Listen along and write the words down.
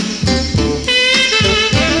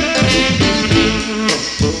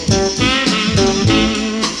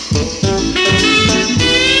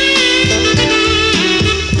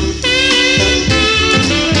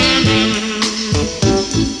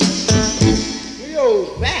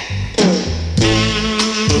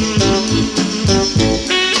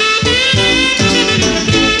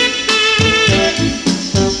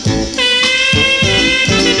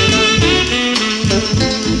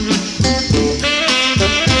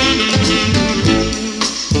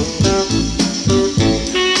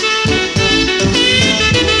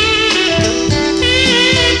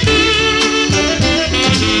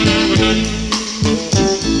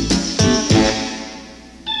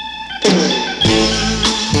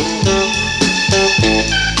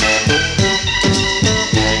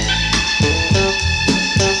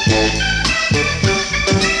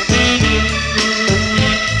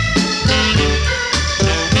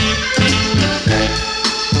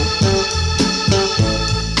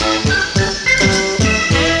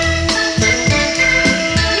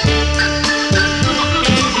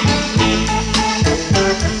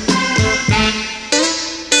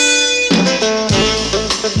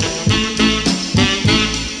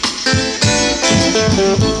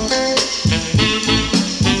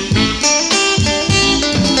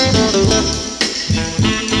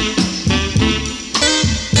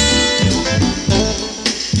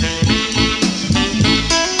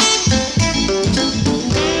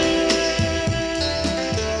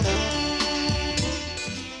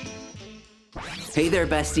Hey there,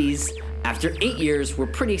 besties. After 8 years, we're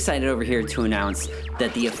pretty excited over here to announce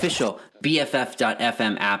that the official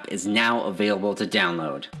BFF.FM app is now available to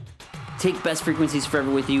download. Take Best Frequencies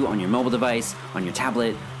forever with you on your mobile device, on your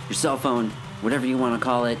tablet, your cell phone, whatever you want to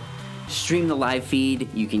call it. Stream the live feed.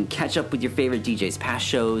 You can catch up with your favorite DJs' past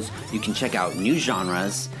shows. You can check out new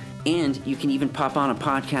genres. And you can even pop on a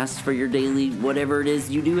podcast for your daily whatever it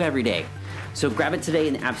is you do every day. So grab it today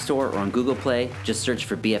in the App Store or on Google Play. Just search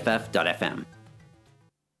for BFF.FM.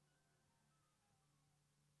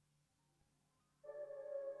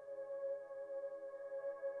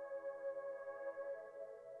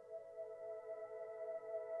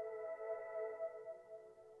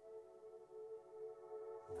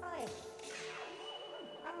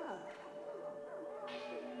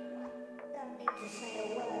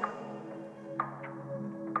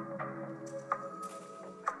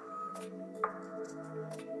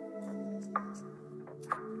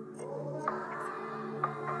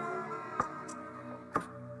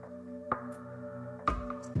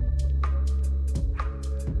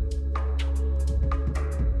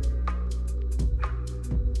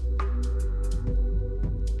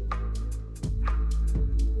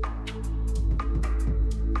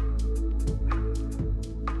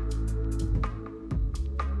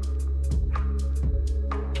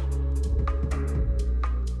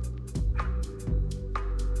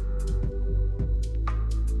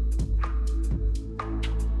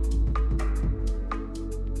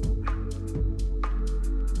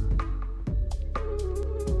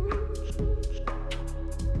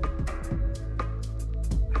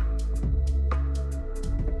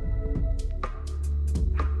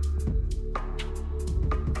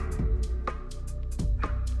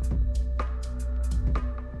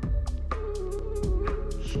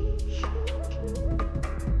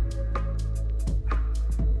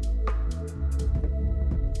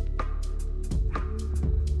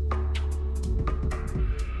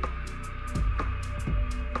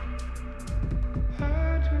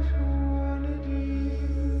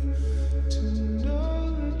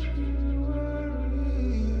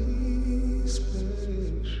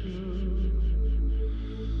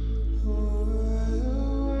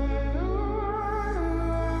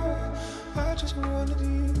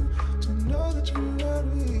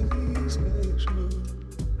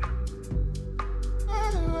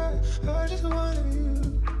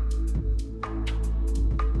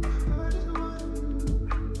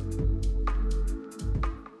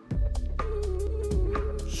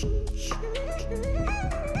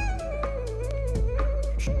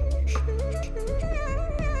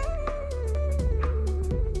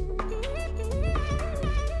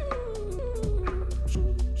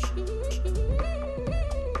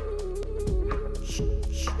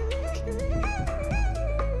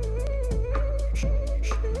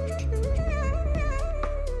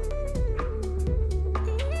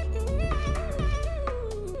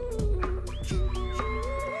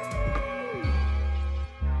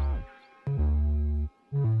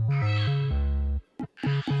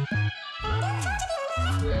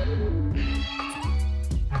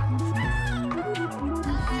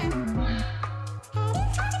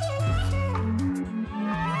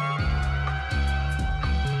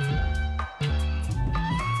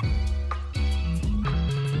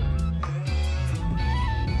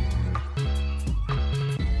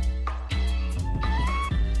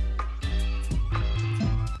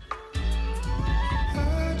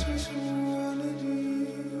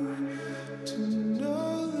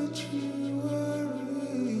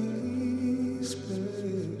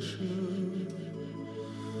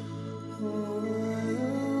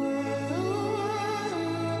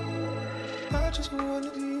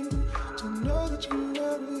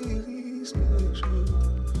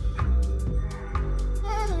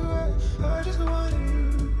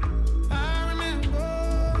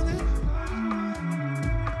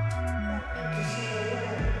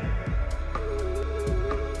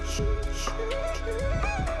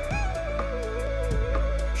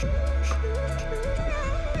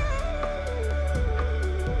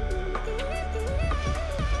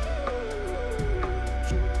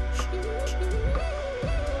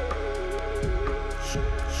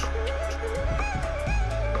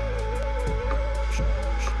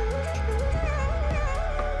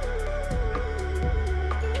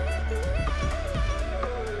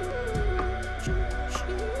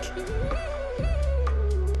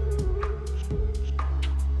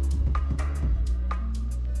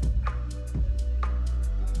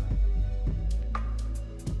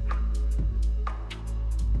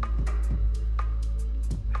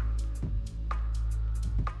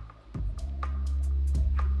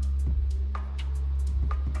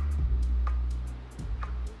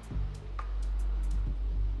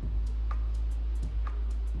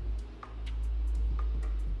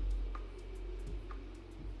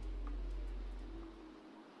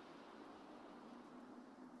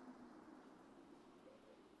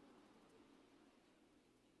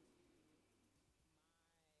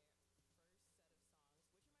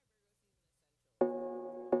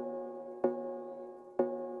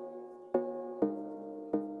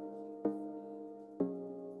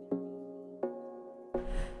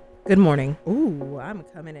 Good morning. Ooh, I'm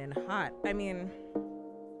coming in hot. I mean,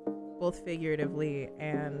 both figuratively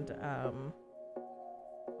and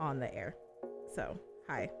on the air. So,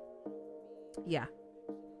 hi. Yeah.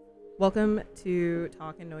 Welcome to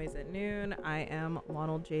Talkin' Noise at Noon. I am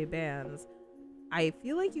Ronald J. Bands. I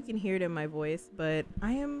feel like you can hear it in my voice, but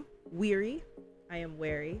I am weary. I am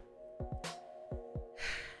wary.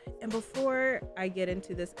 And before I get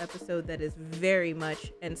into this episode that is very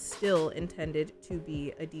much and still intended to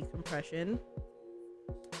be a decompression,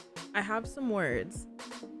 I have some words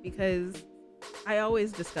because I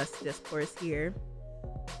always discuss discourse here.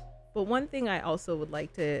 But one thing I also would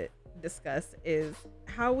like to discuss is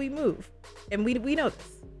how we move. And we know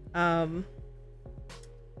this. And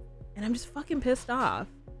I'm just fucking pissed off.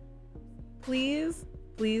 Please,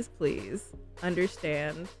 please, please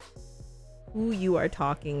understand who you are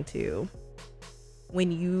talking to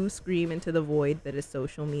when you scream into the void that is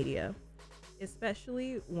social media,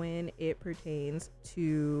 especially when it pertains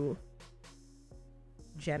to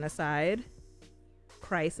genocide,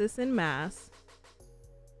 crisis in mass,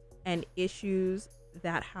 and issues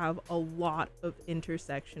that have a lot of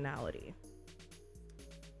intersectionality.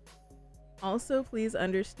 Also, please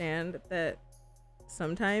understand that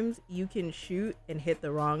sometimes you can shoot and hit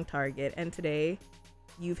the wrong target, and today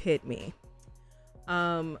you've hit me.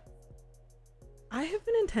 I have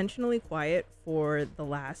been intentionally quiet for the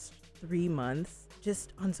last 3 months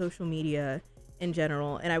just on social media in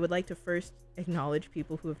general, and I would like to first acknowledge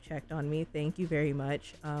people who have checked on me. Thank you very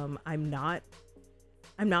much. I'm not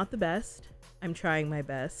the best. I'm trying my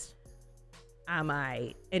best.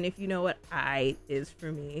 And if you know what I is for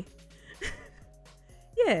me,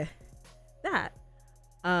 yeah, that.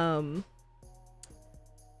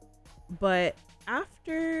 But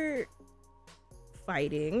after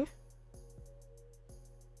fighting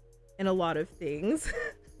and a lot of things,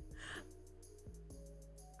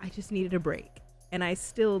 I just needed a break, and I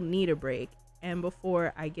still need a break. And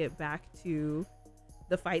before I get back to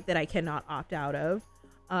the fight that I cannot opt out of,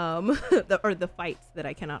 the fights that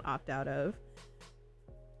I cannot opt out of,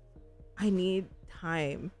 I need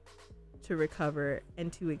time to recover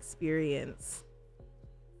and to experience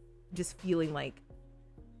just feeling like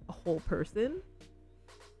a whole person.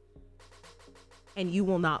 And you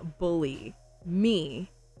will not bully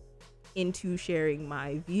me into sharing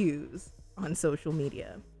my views on social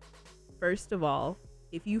media. First of all,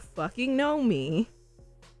 if you fucking know me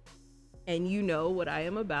and you know what I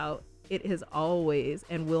am about, it has always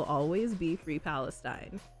and will always be Free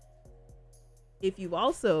Palestine. If you've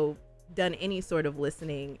also done any sort of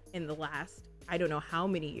listening in the last, I don't know how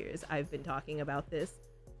many years I've been talking about this,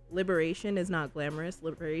 liberation is not glamorous.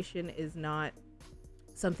 Liberation is not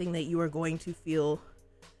something that you are going to feel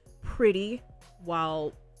pretty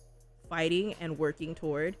while fighting and working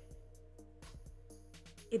toward.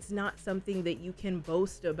 It's not something that you can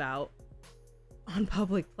boast about on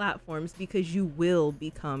public platforms because you will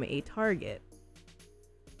become a target.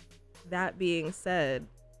 That being said,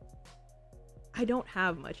 I don't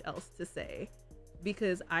have much else to say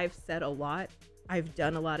because I've said a lot. I've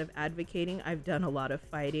done a lot of advocating. I've done a lot of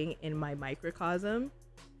fighting in my microcosm.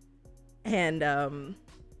 And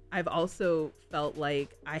I've also felt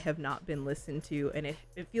like I have not been listened to, and it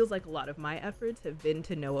feels like a lot of my efforts have been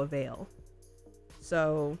to no avail.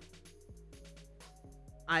 So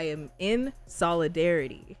I am in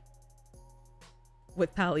solidarity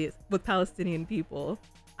with Palestinian people.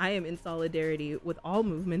 I am in solidarity with all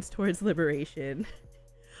movements towards liberation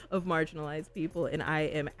of marginalized people, and I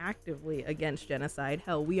am actively against genocide.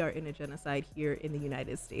 Hell, we are in a genocide here in the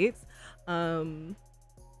United States.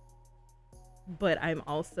 But I'm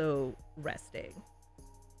also resting.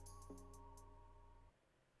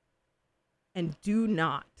 And do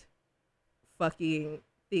not fucking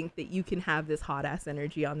think that you can have this hot ass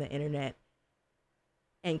energy on the internet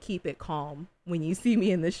and keep it calm when you see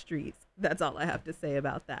me in the streets. That's all I have to say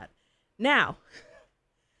about that. Now,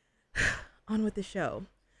 on with the show.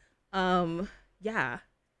 Yeah.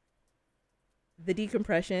 The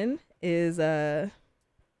decompression is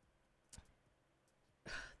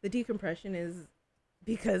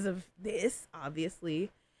because of this, obviously,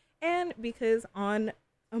 and because on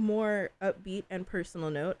a more upbeat and personal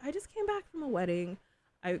note, I just came back from a wedding.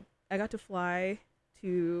 I got to fly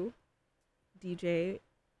to DJ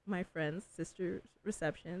my friend's sister's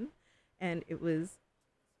reception, and it was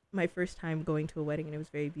my first time going to a wedding, and it was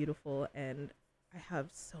very beautiful, and I have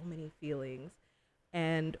so many feelings.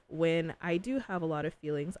 And when I do have a lot of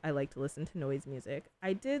feelings, I like to listen to noise music.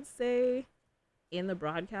 I did say in the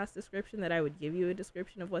broadcast description that I would give you a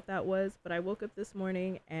description of what that was, but I woke up this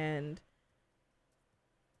morning and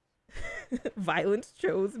violence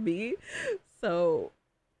chose me. So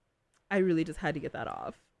I really just had to get that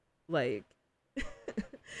off. Like,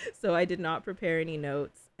 so I did not prepare any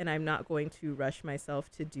notes, and I'm not going to rush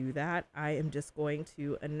myself to do that. I am just going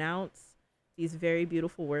to announce these very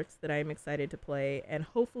beautiful works that I'm excited to play, and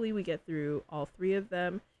hopefully we get through all 3 of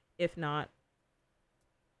them. If not,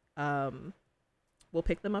 we'll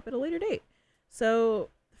pick them up at a later date. So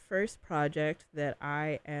the first project that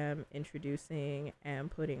I am introducing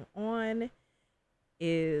and putting on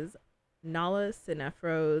is Nala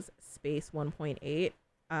Cinefro's Space 1.8.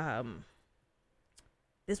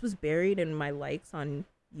 This was buried in my likes on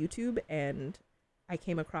YouTube, and I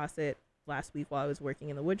came across it last week while I was working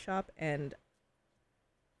in the wood shop, and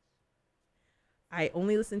I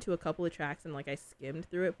only listened to a couple of tracks and like I skimmed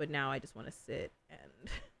through it, but now I just want to sit and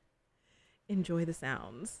enjoy the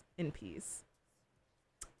sounds in peace.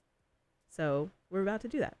 So we're about to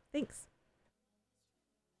do that. Thanks.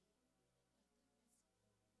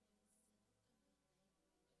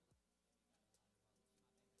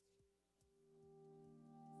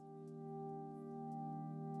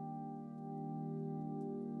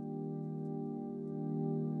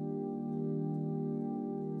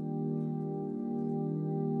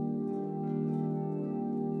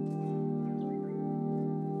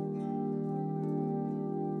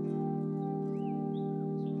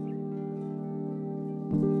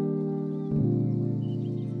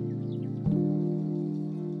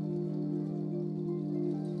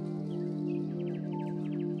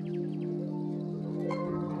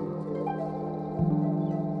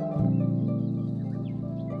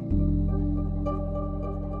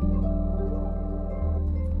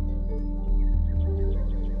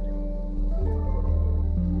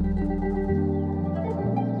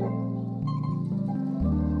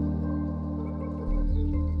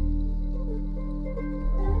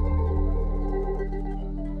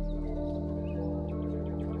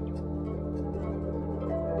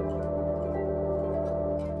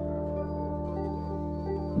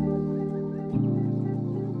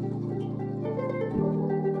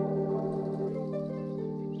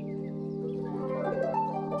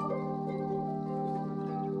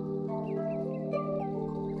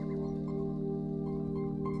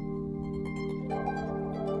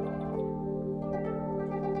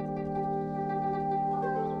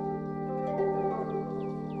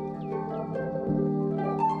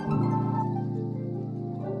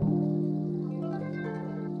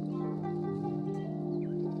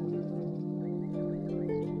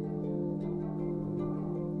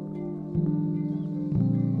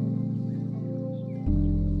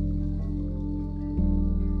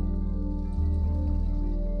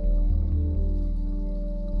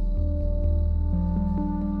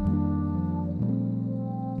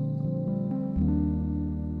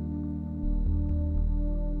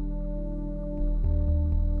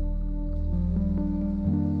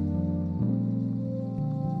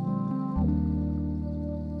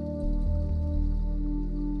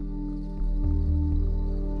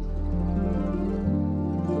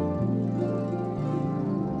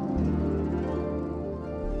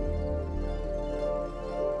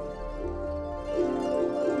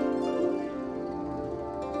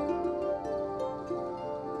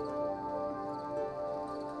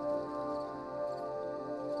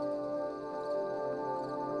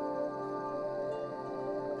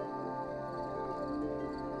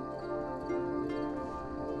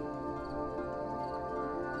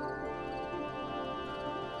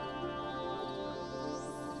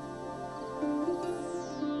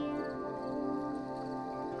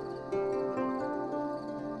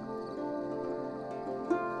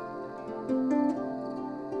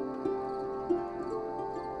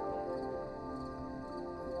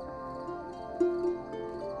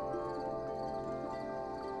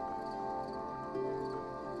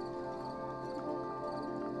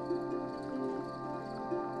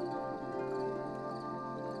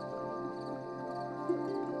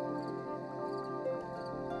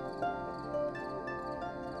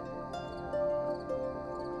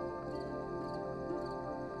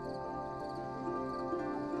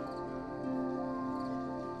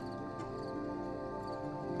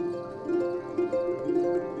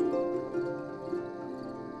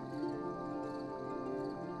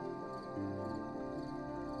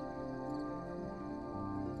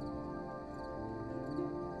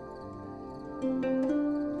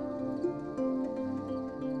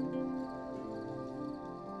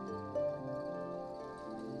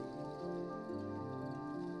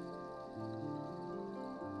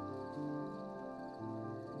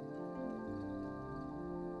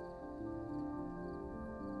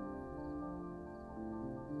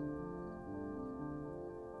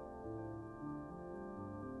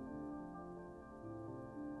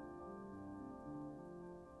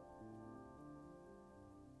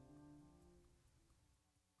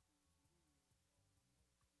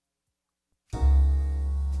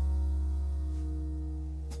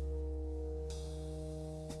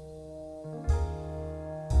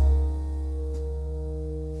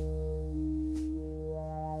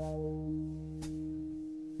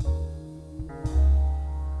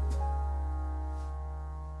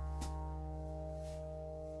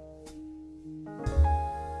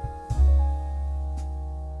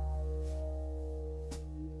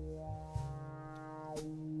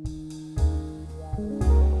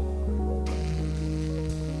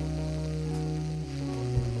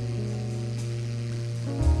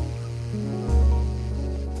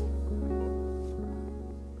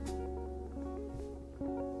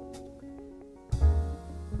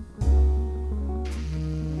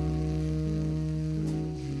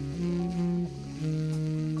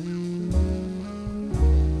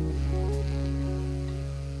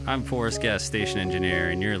 I'm Forrest Guest, station engineer,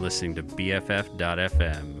 and you're listening to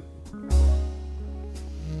BFF.FM.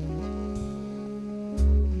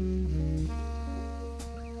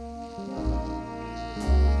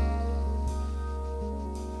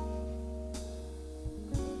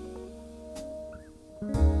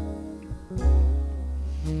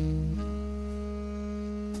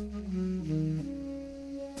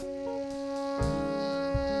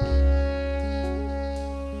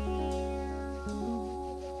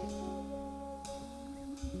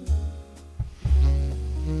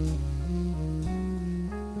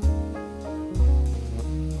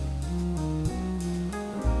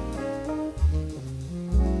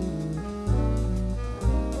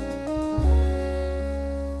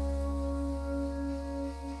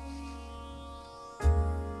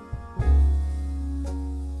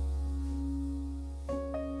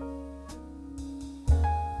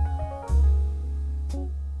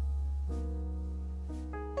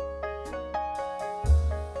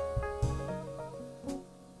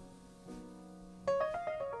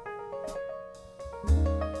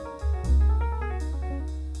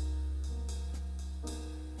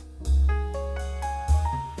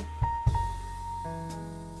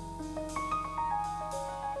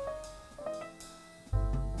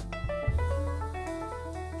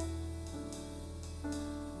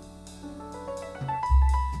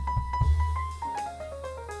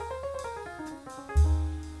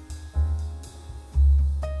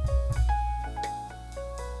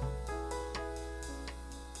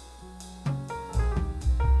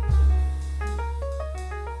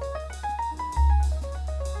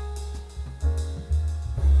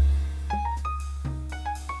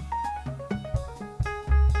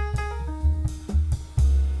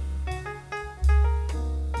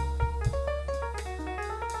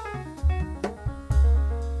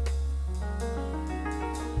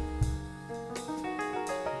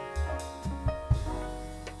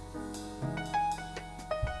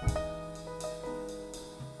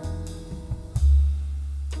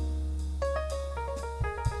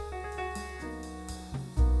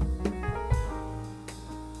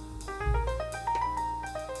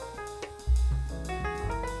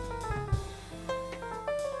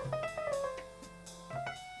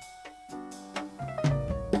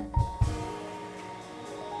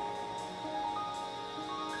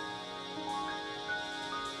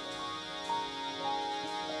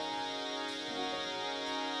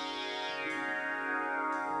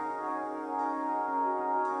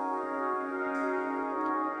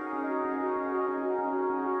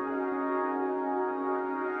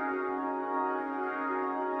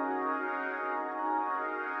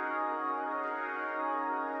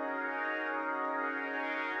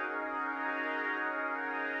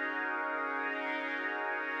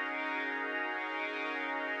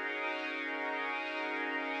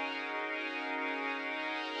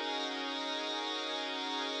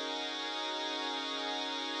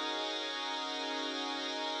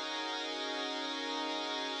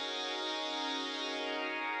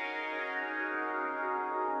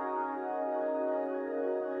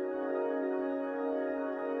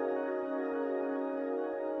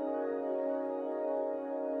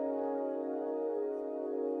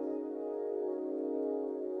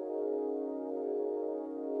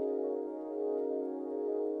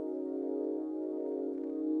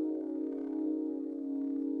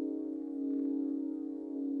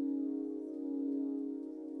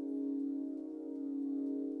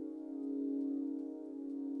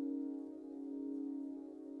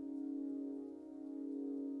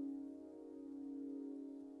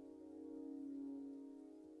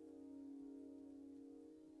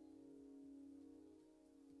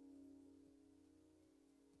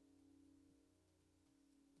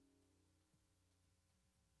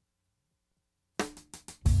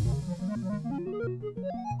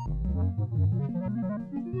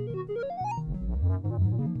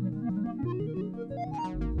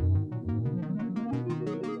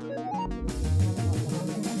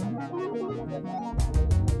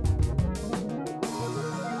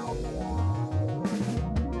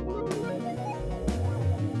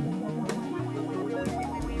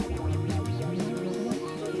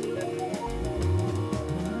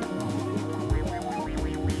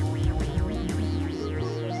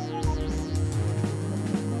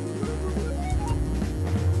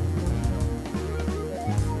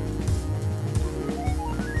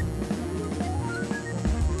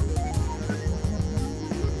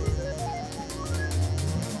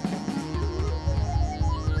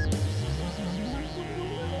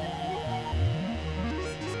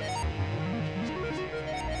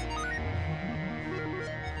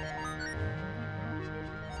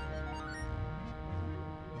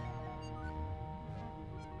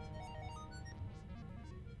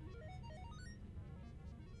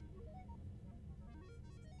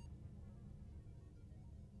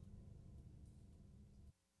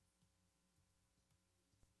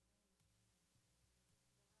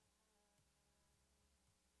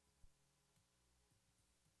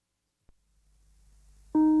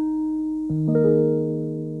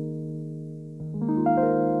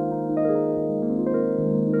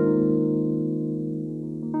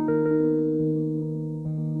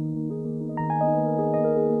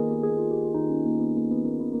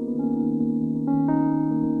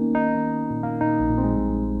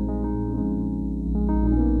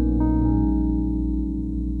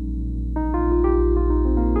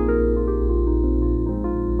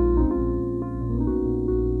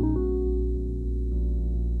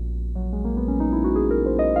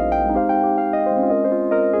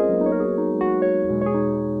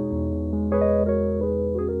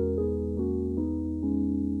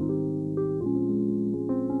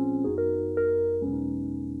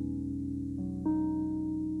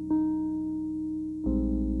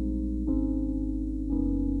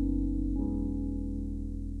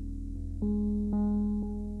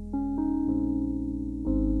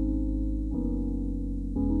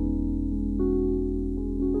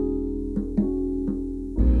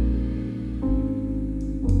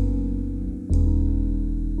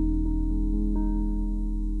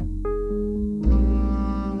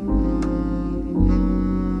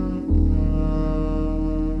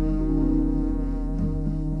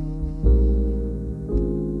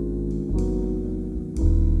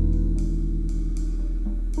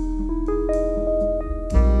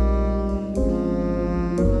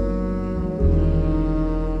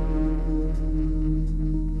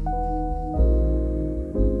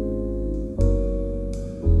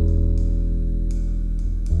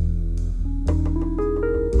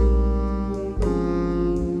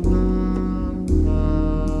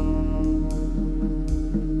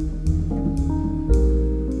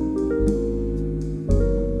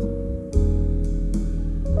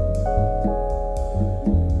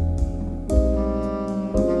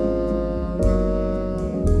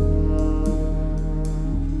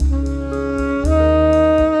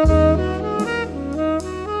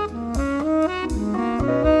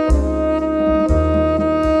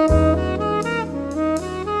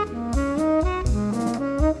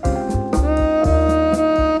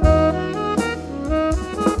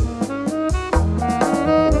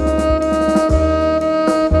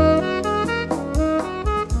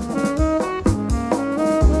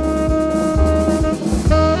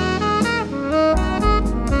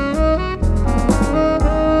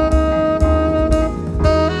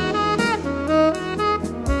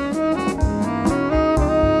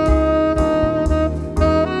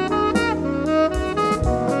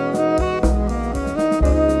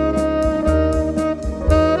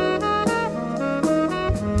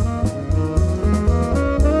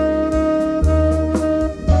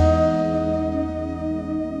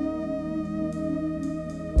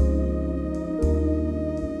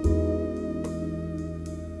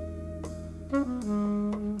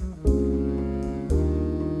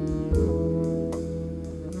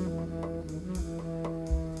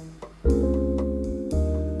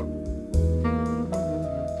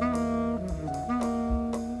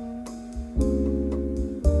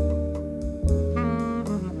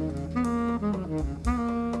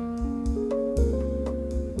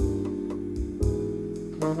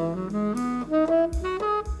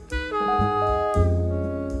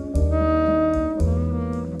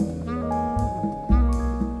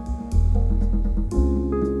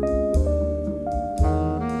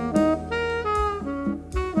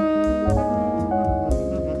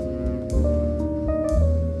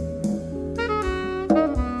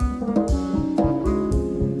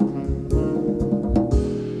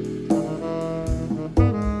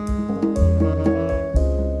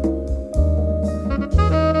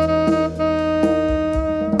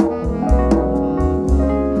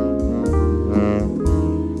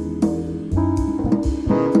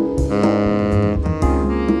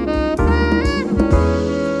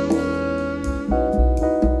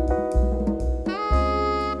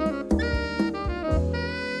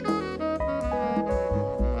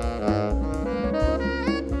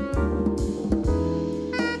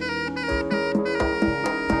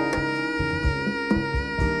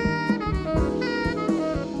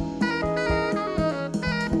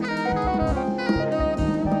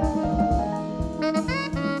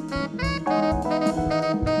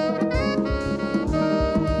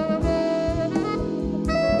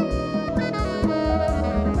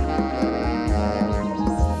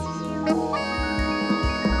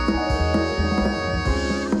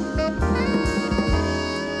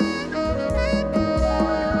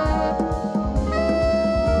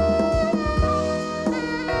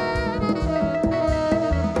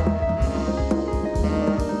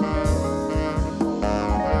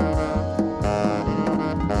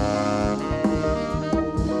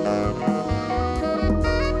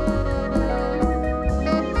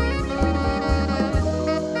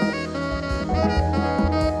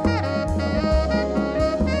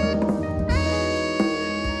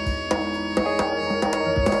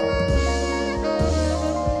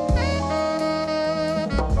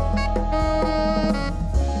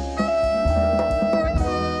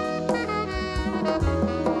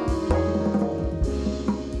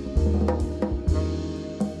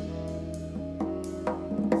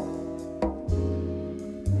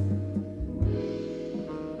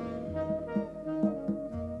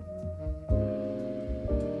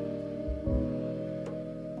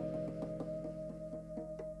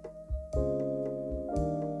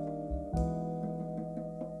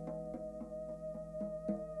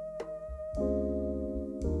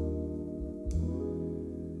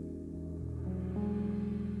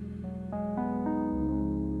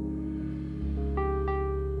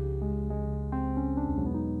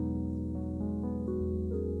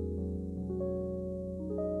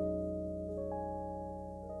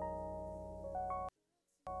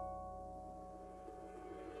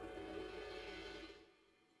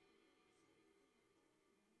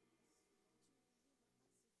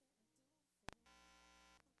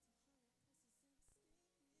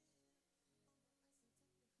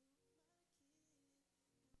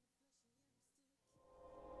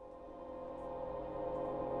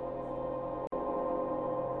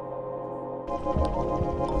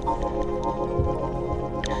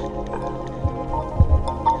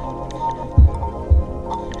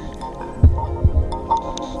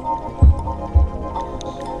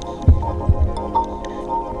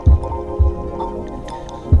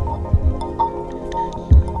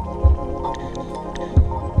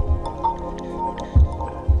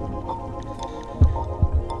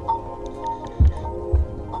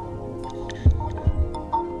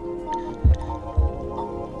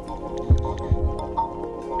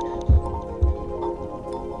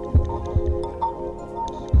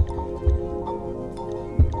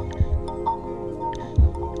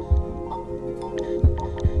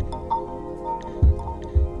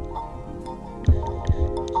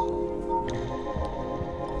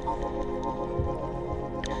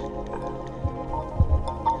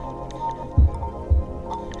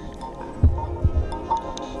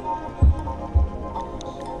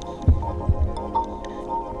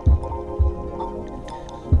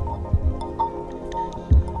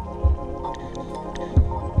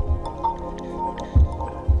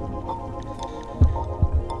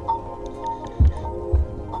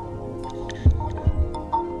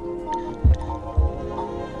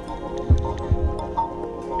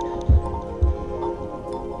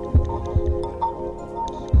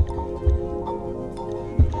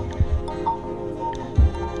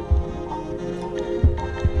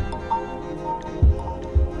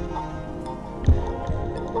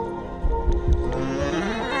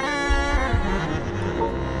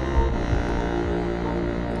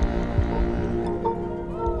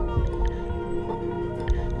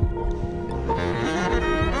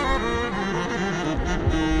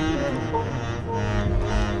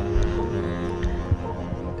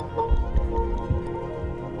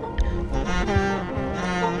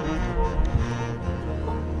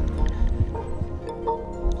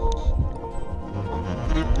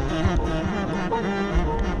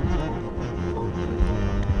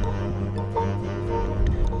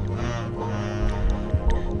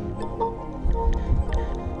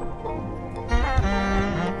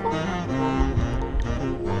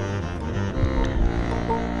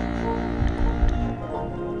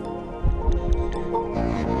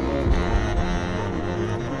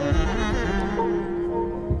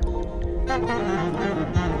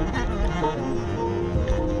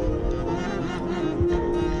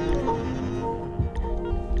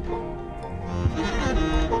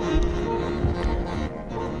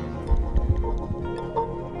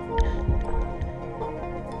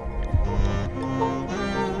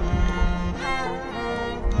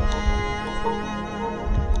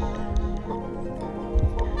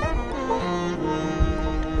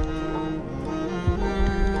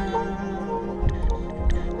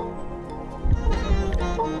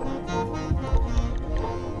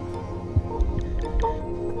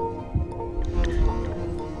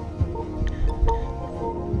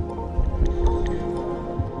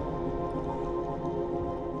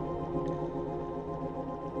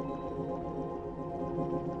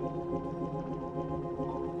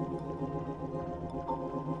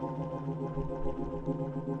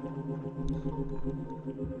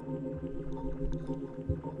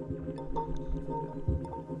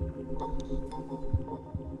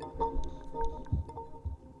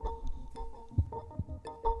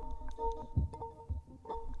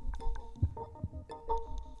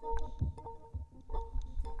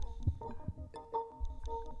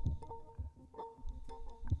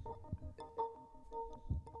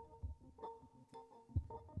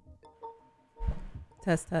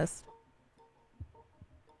 Test, test.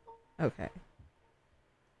 Okay.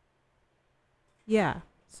 Yeah.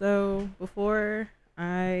 So before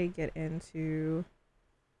I get into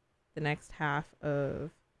the next half of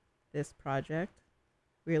this project,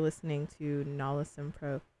 we're listening to Nala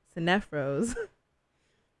Cinefro's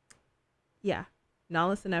yeah,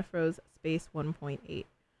 Nala Cinefro's Space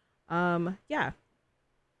 1.8. Yeah.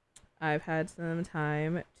 I've had some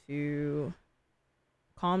time to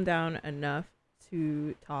calm down enough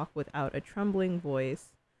to talk without a trembling voice,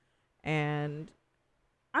 and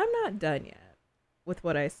I'm not done yet with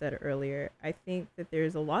what I said earlier. I think that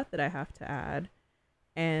there's a lot that I have to add,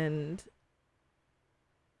 and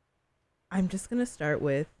I'm just going to start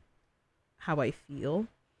with how I feel,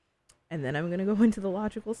 and then I'm going to go into the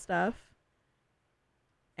logical stuff,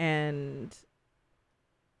 and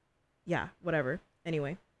yeah, whatever.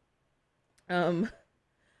 Anyway, I'm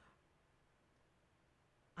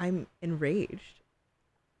enraged.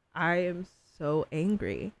 I am so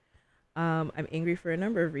angry. I'm angry for a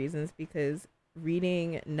number of reasons, because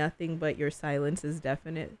reading Nothing But Your Silence is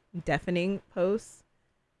Deafening posts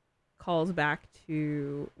calls back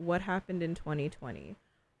to what happened in 2020.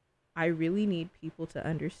 I really need people to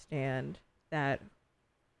understand that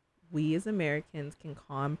we as Americans can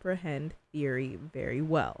comprehend theory very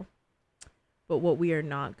well. But what we are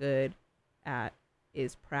not good at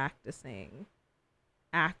is practicing,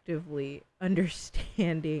 actively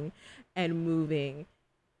understanding and moving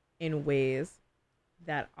in ways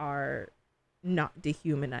that are not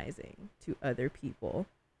dehumanizing to other people.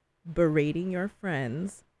 Berating your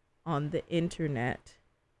friends on the internet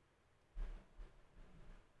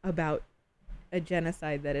about a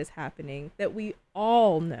genocide that is happening, that we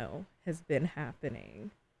all know has been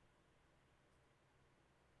happening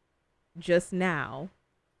just now,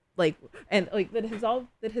 that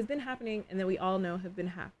has been happening, and that we all know have been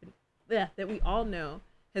happening, that we all know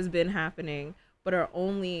has been happening, but are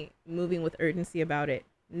only moving with urgency about it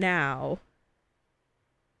now,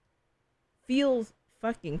 feels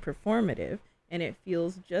fucking performative. And it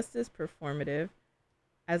feels just as performative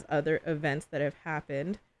as other events that have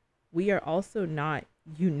happened. We are also not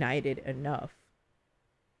united enough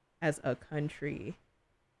as a country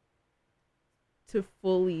to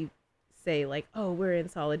fully say, like, oh, we're in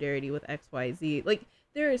solidarity with XYZ. Like,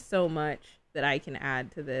 there is so much that I can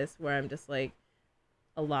add to this where I'm just like,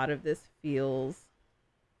 a lot of this feels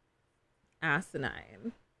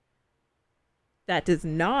asinine. That does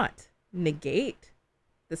not negate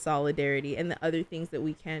the solidarity and the other things that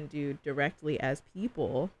we can do directly as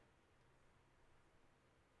people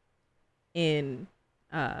in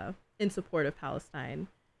support of Palestine,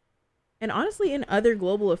 and honestly in other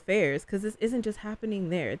global affairs, because this isn't just happening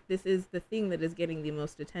there. This is the thing that is getting the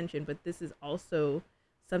most attention, but this is also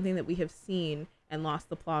something that we have seen and lost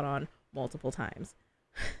the plot on multiple times.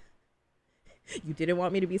 You didn't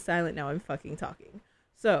want me to be silent, now I'm fucking talking.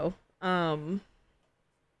 So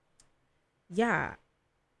yeah,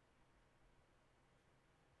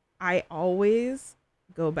 I always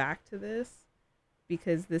go back to this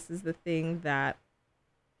because this is the thing that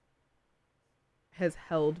has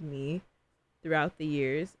held me throughout the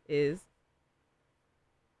years, is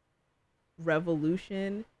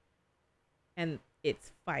revolution and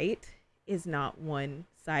its fight is not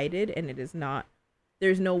one-sided, and it is not,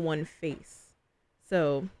 there's no one face.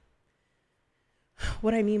 So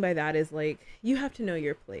what I mean by that is, like, you have to know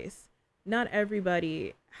your place. Not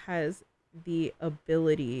everybody has the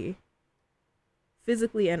ability,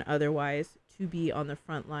 physically and otherwise, to be on the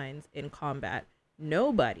front lines in combat.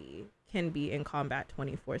 Nobody can be in combat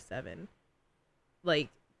 24/7. Like,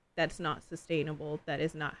 that's not sustainable. That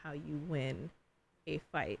is not how you win a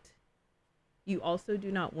fight. You also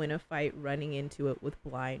do not win a fight running into it with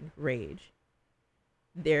blind rage.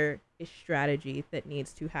 There is strategy that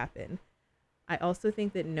needs to happen. I also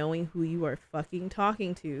think that knowing who you are fucking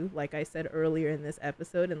talking to, like I said earlier in this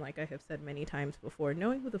episode, and like I have said many times before,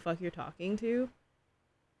 knowing who the fuck you're talking to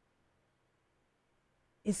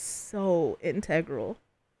is so integral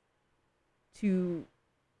to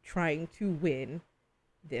trying to win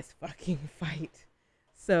this fucking fight.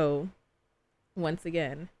 So, once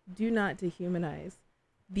again, do not dehumanize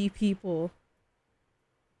the people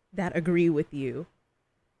that agree with you.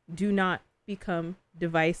 Do not become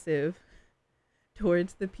divisive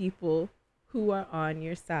towards the people who are on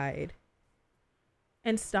your side.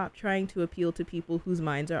 And stop trying to appeal to people whose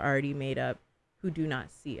minds are already made up, who do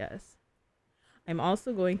not see us. I'm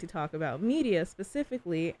also going to talk about media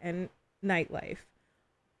specifically and nightlife.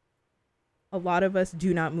 A lot of us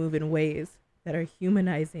do not move in ways that are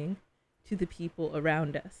humanizing to the people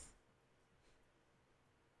around us.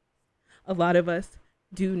 A lot of us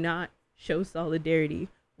do not show solidarity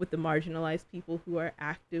with the marginalized people who are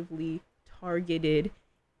actively targeted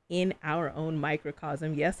in our own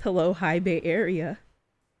microcosm. Yes, hello, High Bay Area.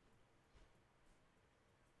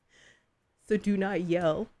 So do not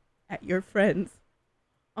yell at your friends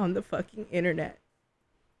on the fucking internet,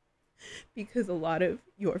 because a lot of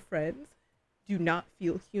your friends do not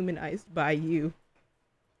feel humanized by you.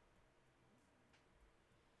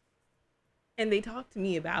 And they talk to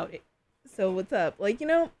me about it. So what's up? Like, you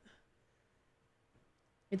know,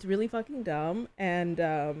 it's really fucking dumb.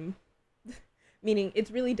 And meaning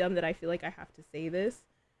it's really dumb that I feel like I have to say this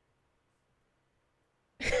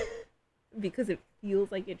because it feels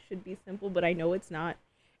like it should be simple, but I know it's not.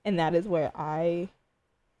 And that is where I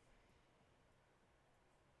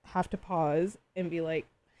have to pause and be like,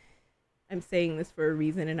 I'm saying this for a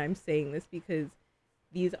reason, and I'm saying this because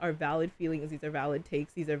these are valid feelings, these are valid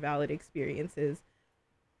takes, these are valid experiences.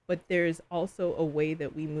 But there's also a way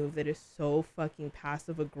that we move that is so fucking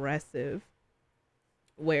passive aggressive,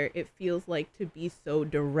 where it feels like to be so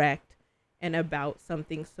direct and about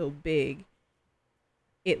something so big,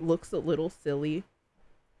 it looks a little silly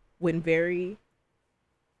when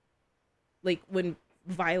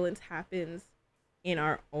violence happens in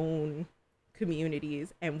our own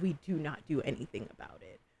communities and we do not do anything about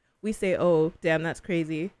it. We say, oh, damn, that's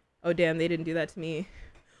crazy. Oh, damn, they didn't do that to me.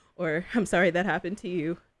 Or I'm sorry that happened to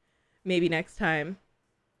you. Maybe next time.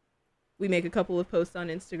 We make a couple of posts on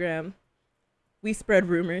Instagram. We spread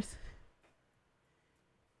rumors.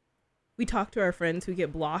 We talk to our friends who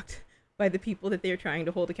get blocked by the people that they're trying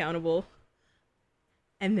to hold accountable.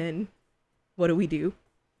 And then what do?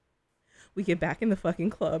 We get back in the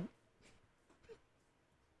fucking club.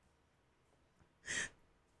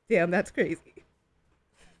 Damn, that's crazy.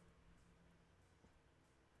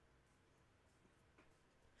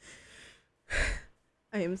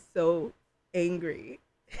 I am so angry.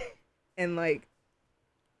 And like,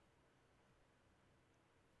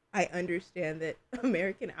 I understand that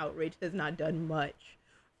American outrage has not done much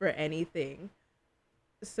for anything.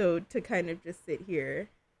 So to kind of just sit here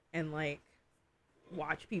and like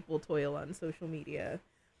watch people toil on social media,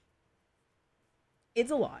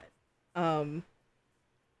 it's a lot.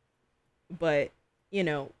 But, you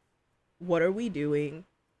know, what are we doing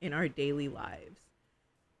in our daily lives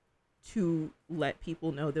to let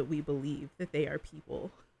people know that we believe that they are people?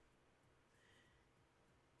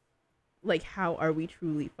 Like, how are we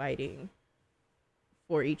truly fighting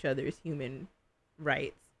for each other's human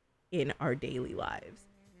rights in our daily lives?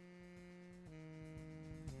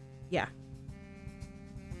 Yeah.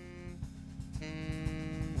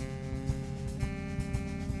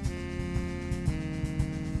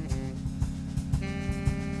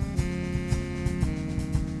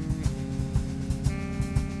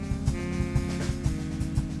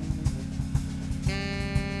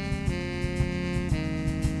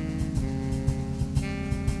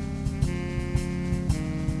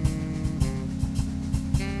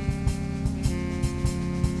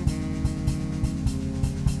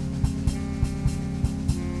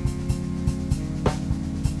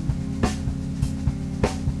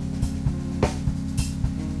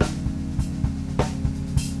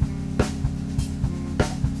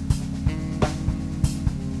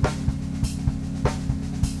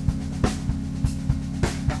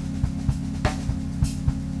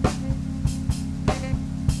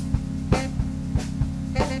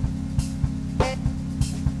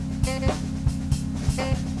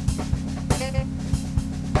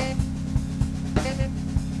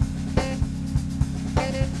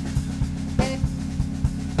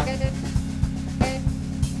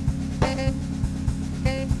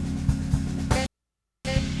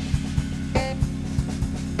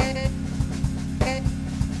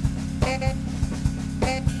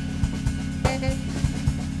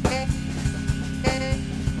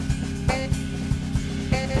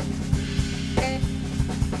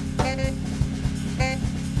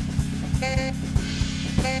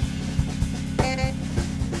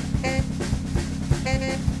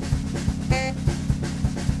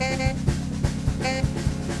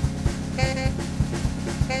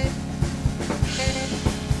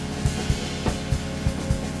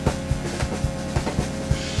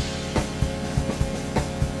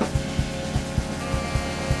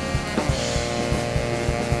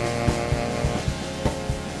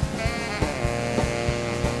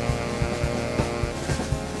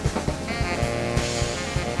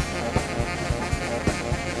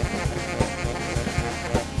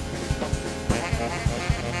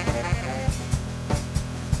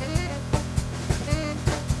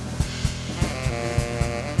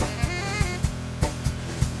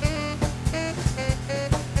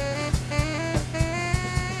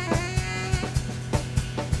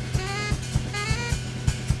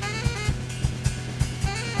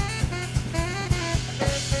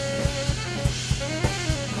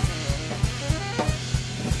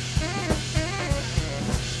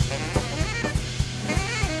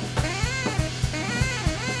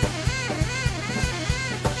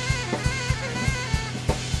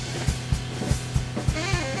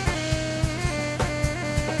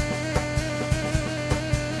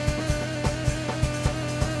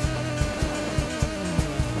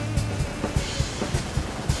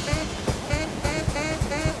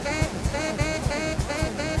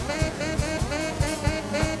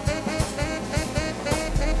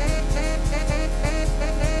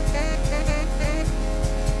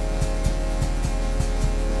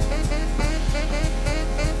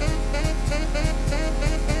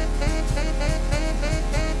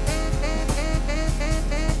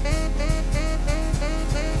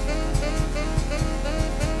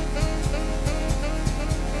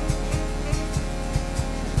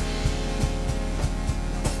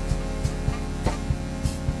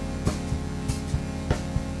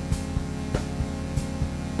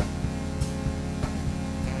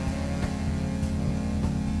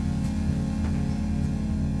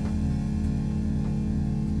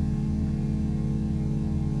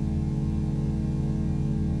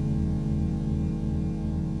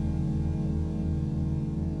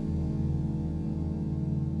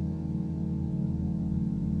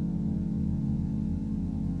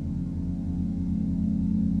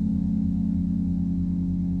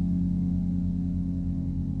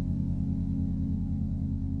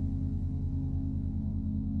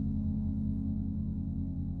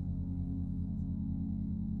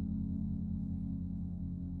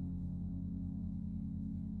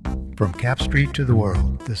 From Cap Street to the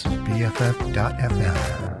world, this is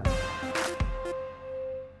BFF.FM.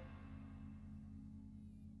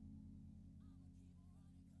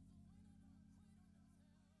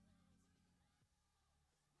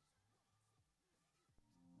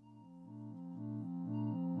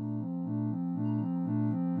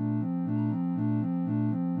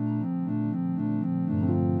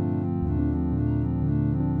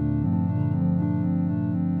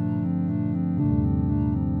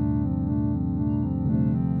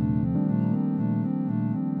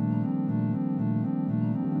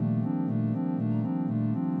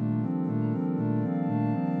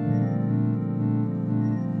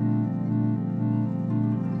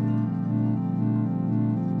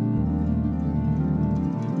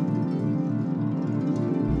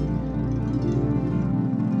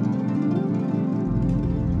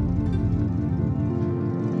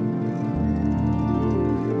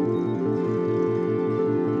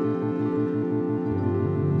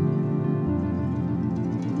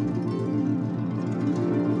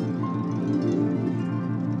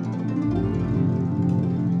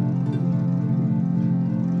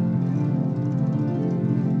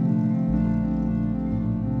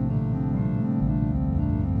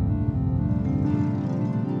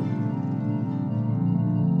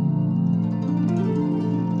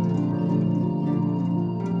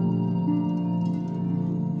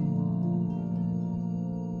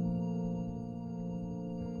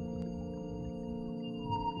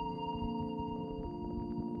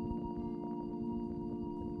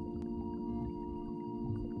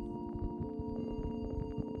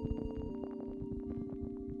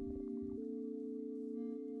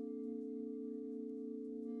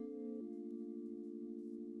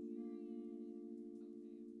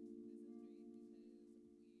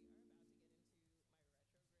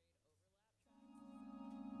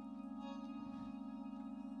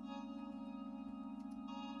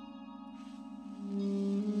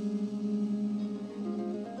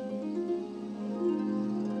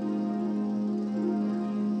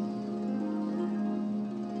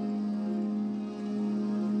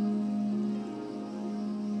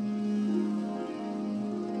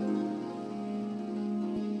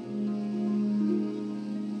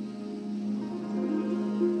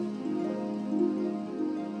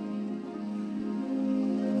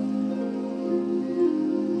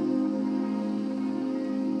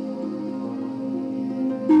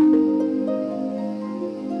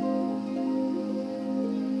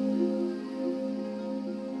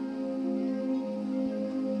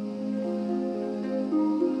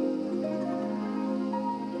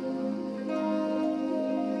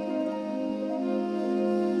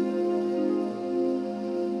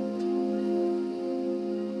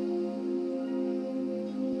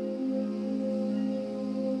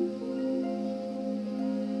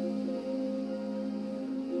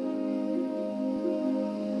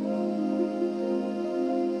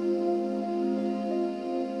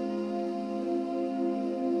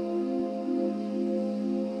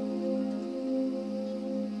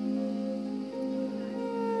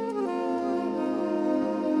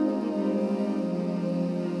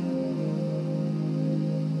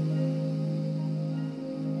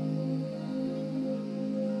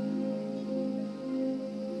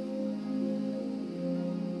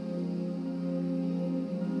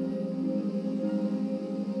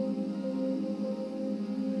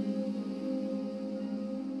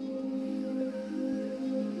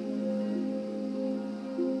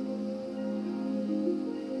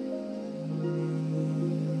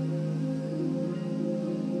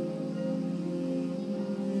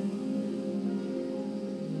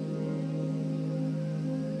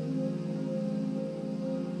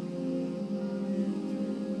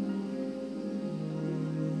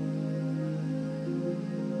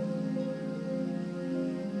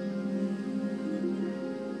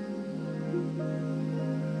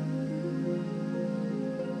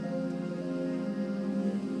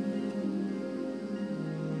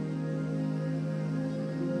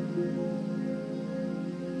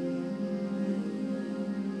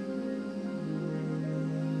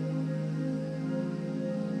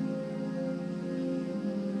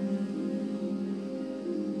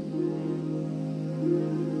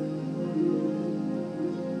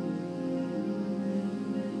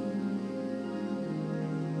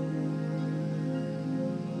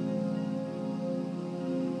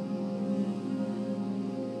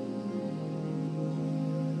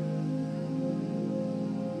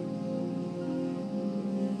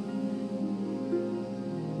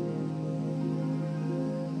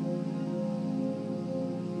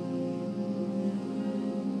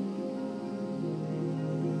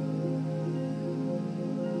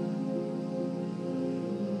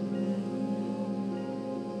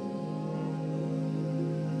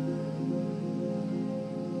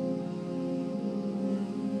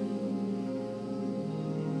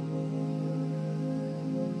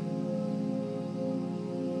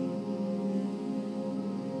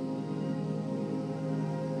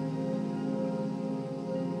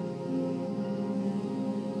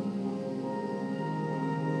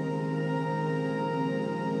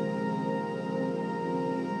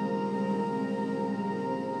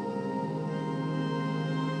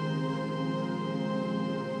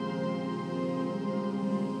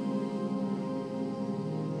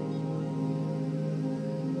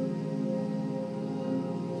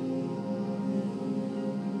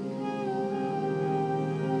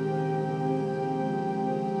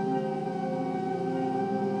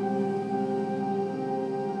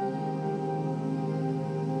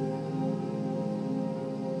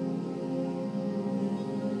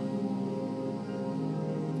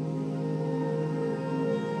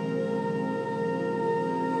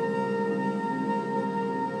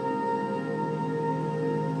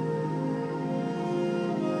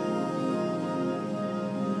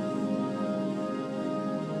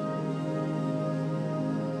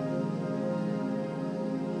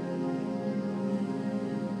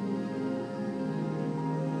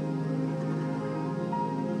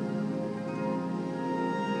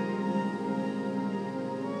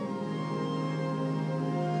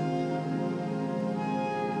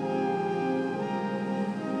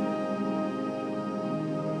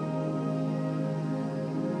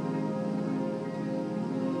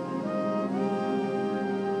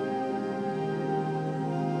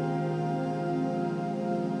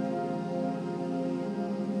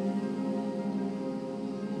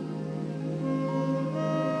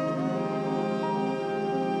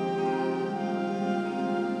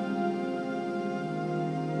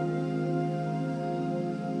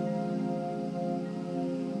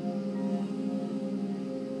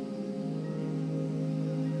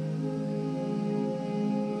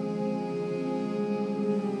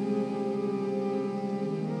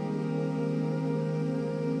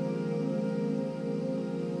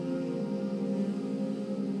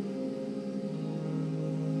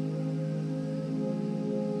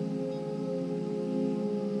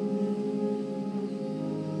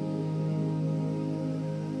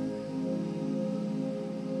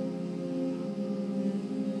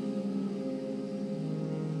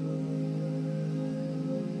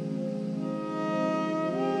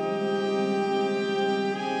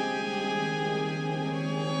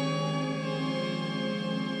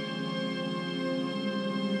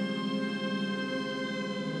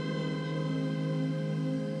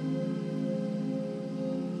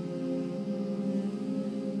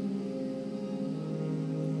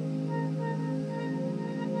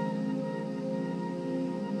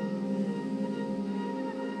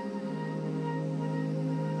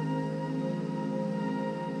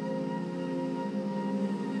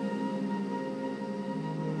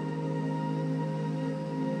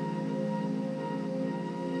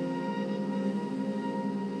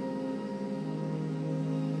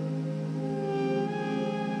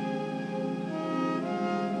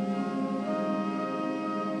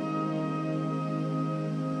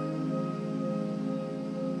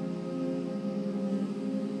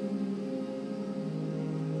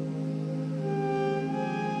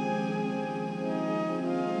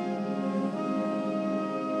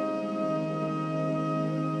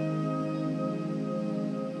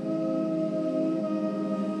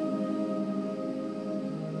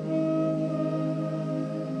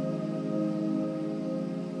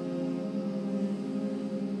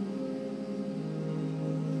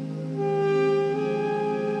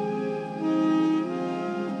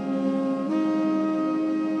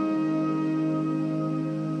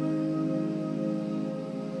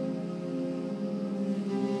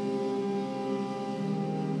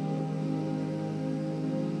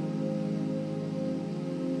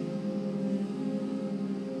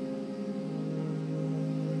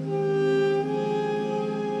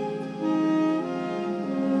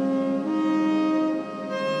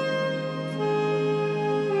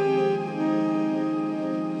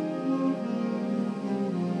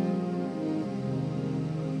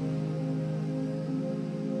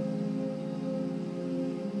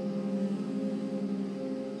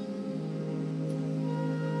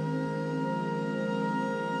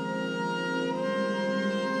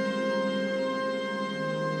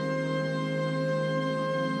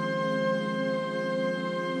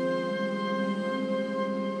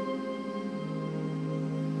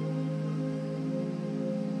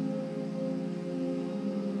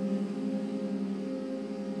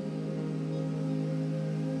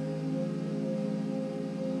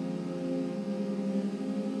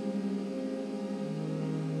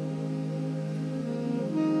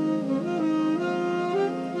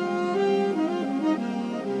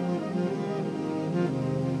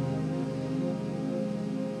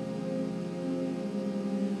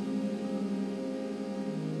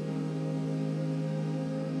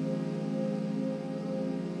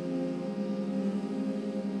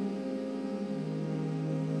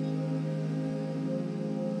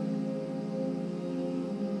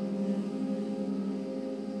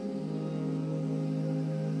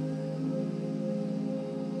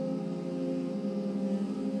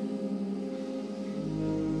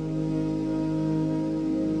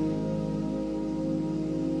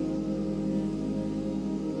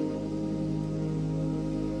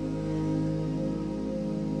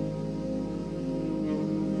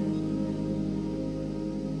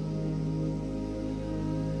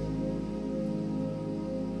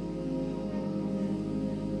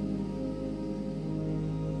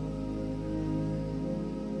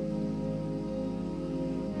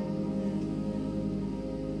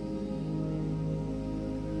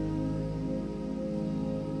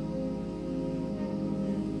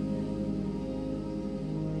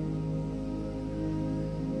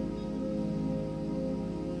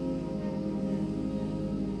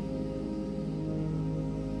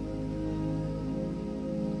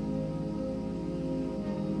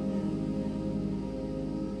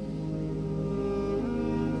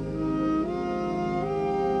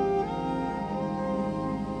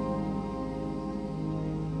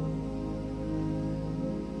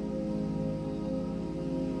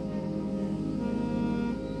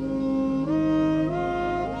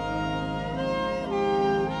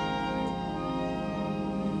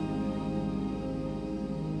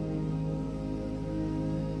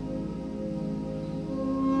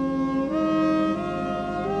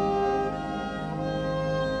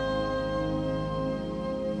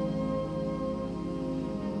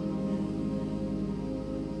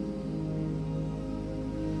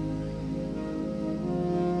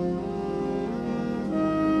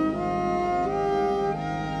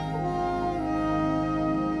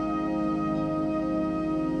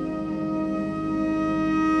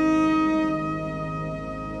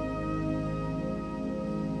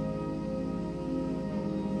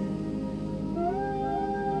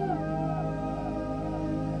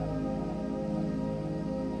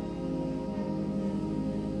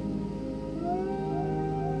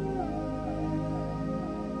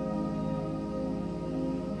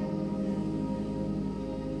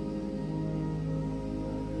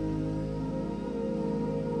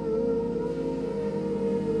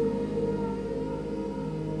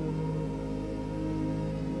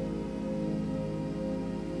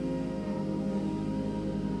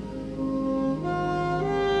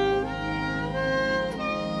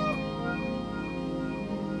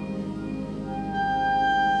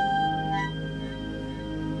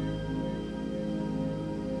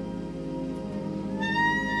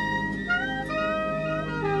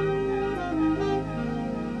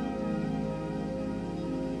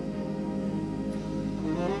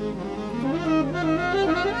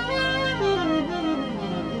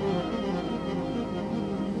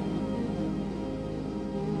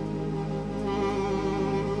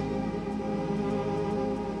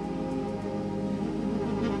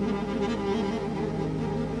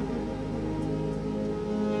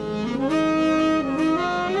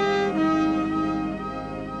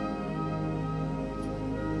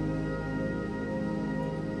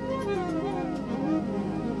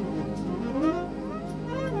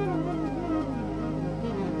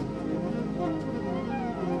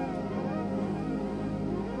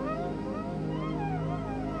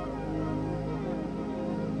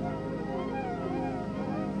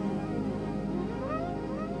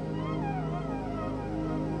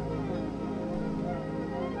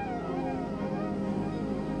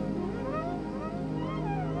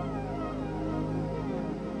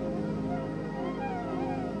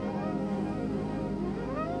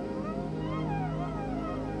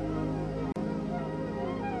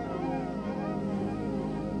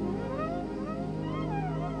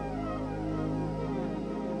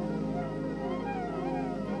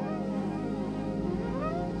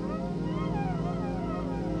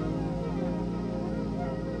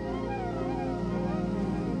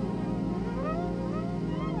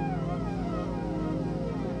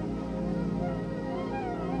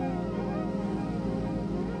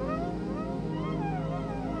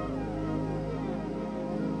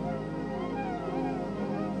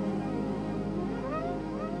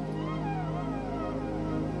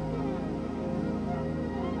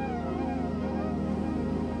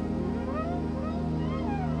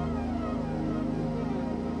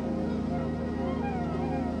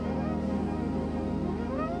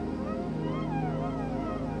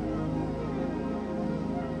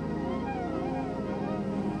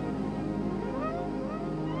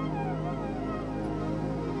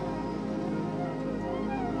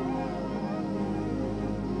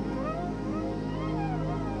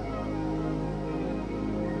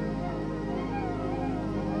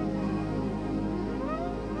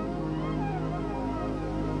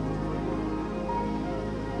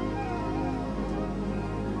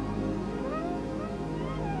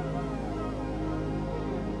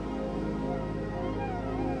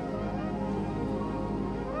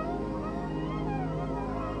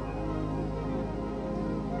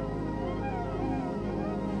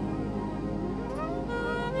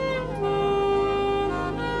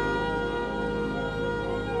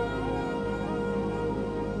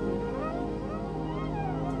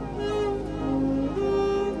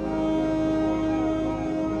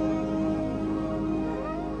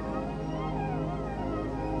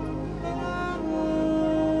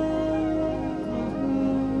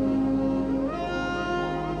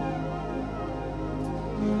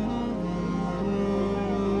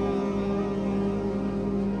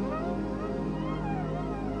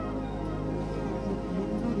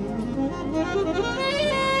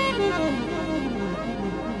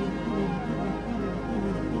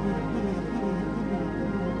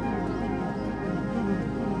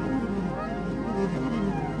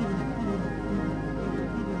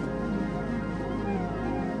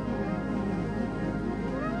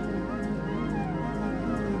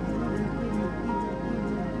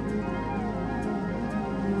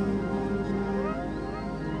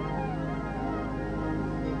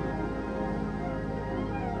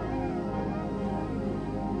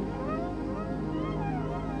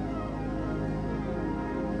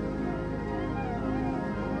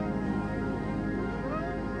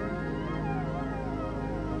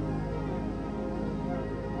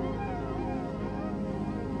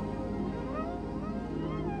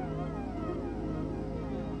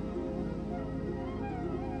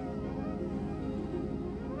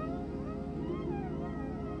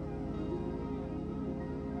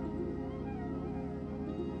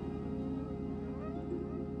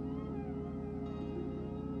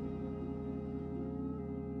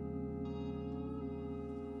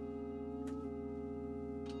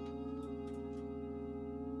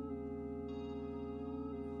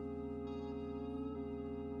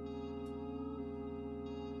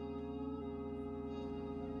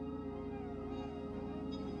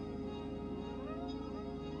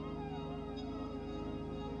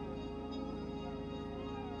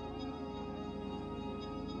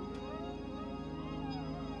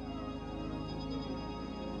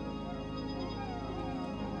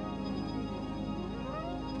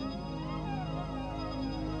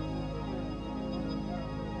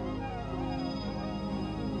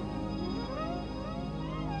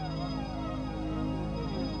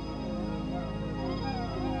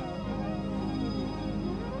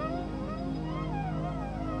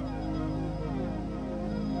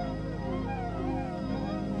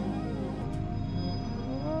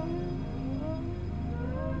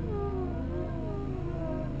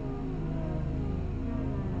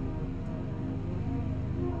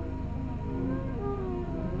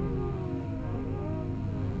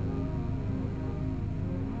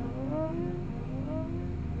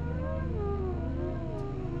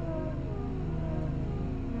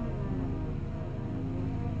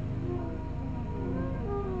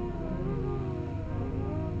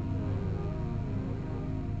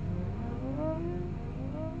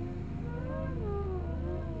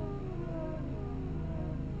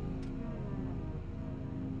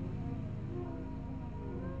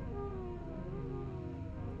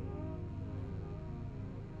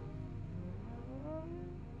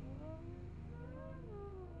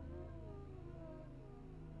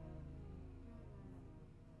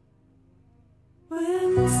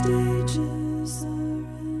 When the stages are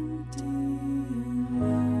empty and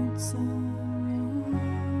lights are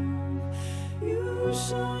off, you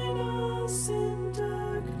shine us in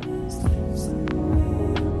darkness so we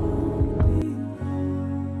won't be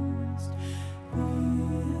lost.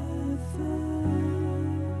 BFF.FM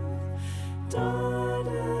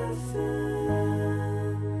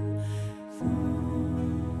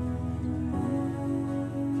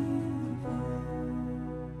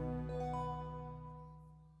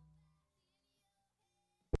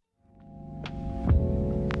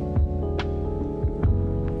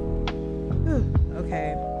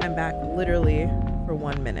Okay, I'm back literally for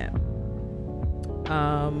 1 minute.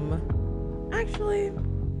 Actually,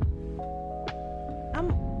 I'm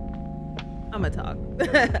gonna talk.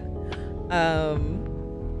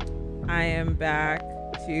 I am back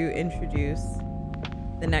to introduce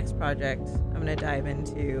the next project I'm gonna dive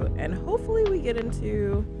into, and hopefully we get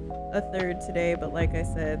into a third today, but like I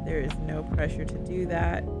said, there is no pressure to do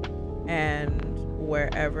that, and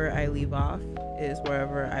wherever I leave off is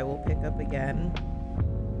wherever I will pick up again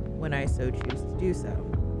when I so choose to do so.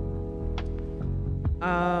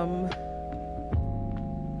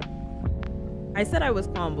 I said I was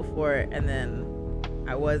calm before and then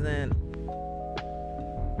I wasn't.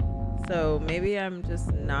 So maybe I'm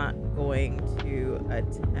just not going to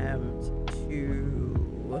attempt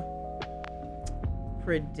to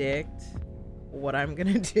predict what I'm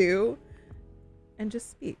gonna do and just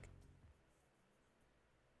speak.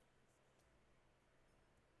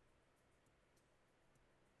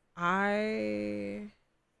 I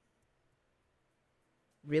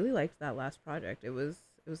really liked that last project. It was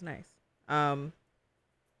nice. I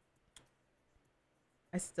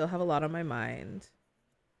still have a lot on my mind.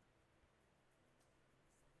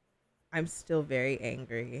 I'm still very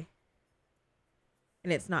angry.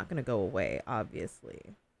 And it's not going to go away,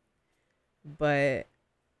 obviously. But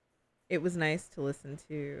it was nice to listen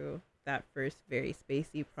to that first very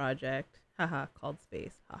spacey project. Haha, called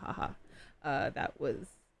Space. Ha ha ha. That was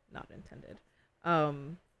not intended.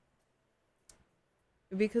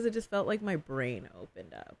 Because it just felt like my brain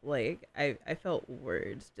opened up. Like I felt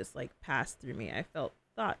words just like pass through me. I felt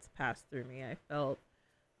thoughts pass through me. I felt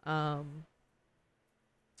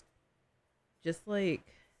just like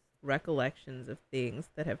recollections of things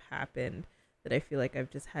that have happened that I feel like I've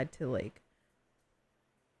just had to like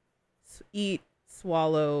eat,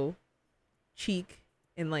 swallow, cheek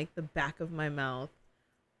in like the back of my mouth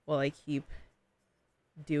while I keep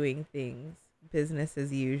doing things business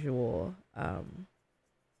as usual.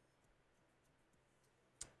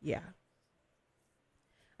 Yeah,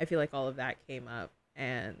 I feel like all of that came up,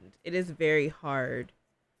 and it is very hard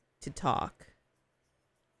to talk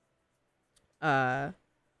when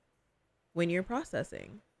you're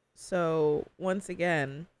processing. So once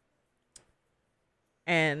again,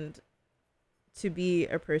 and to be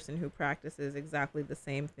a person who practices exactly the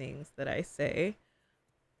same things that I say,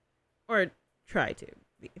 or try to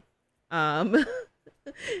be,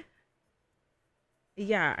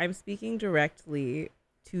 yeah, I'm speaking directly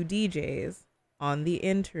to DJs on the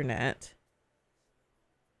internet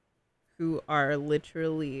who are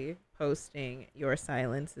literally posting "your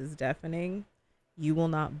silence is deafening. You will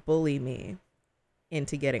not bully me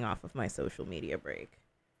into getting off of my social media break.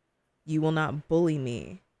 You will not bully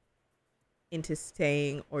me into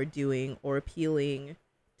staying or doing or appealing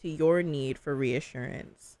to your need for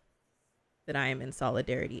reassurance that I am in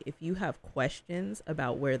solidarity. If you have questions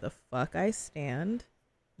about where the fuck I stand,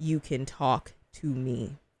 you can talk to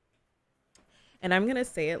me." And I'm going to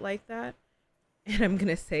say it like that. And I'm going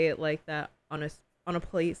to say it like that on a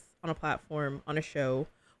place, on a platform, on a show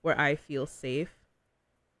where I feel safe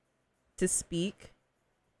to speak,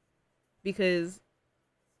 because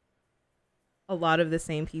a lot of the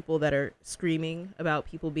same people that are screaming about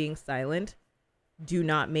people being silent do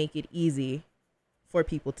not make it easy for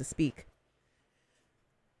people to speak.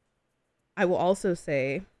 I will also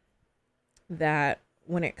say that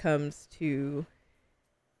when it comes to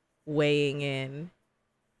weighing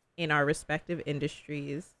in our respective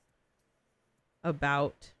industries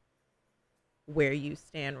about where you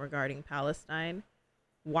stand regarding Palestine,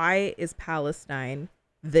 why is Palestine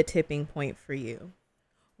the tipping point for you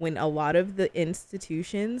when a lot of the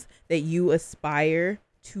institutions that you aspire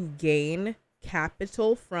to gain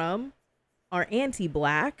capital from are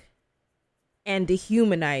anti-black and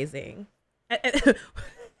dehumanizing?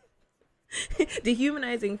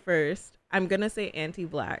 Dehumanizing first, I'm gonna say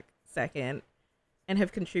anti-black second, and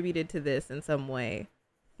have contributed to this in some way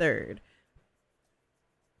third.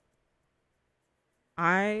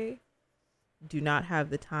 I do not have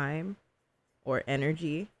the time or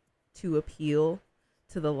energy to appeal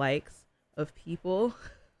to the likes of people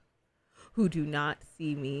who do not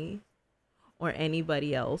see me or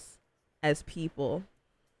anybody else as people.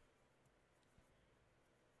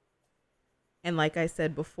 And like I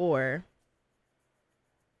said before,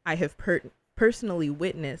 I have personally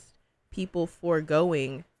witnessed people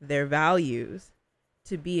foregoing their values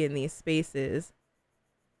to be in these spaces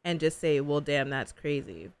and just say, well, damn, that's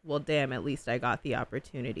crazy. Well, damn, at least I got the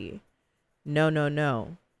opportunity. No, no,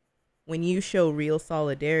 no. When you show real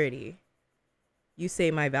solidarity, you say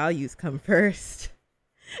my values come first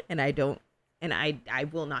and I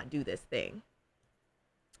will not do this thing.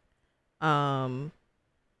 I'm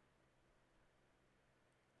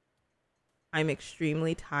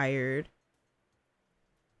extremely tired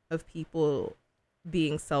of people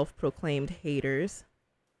being self-proclaimed haters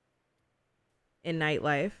in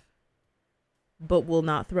nightlife, but will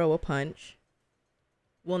not throw a punch,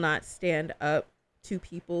 will not stand up to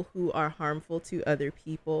people who are harmful to other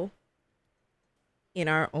people in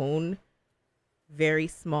our own very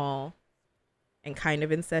small and kind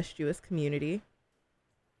of incestuous community.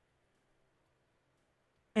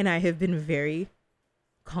 And I have been very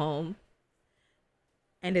calm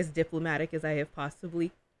and as diplomatic as I have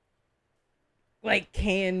possibly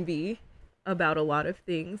can be about a lot of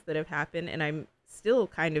things that have happened, and I'm still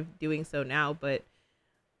kind of doing so now, but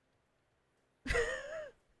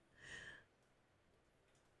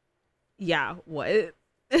yeah, what?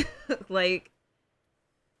 Like,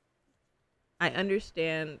 I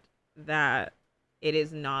understand that it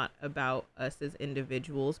is not about us as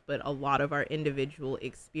individuals, but a lot of our individual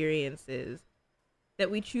experiences that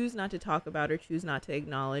we choose not to talk about or choose not to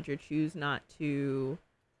acknowledge or choose not to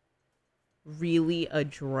really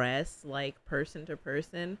address, like, person to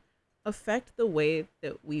person, affect the way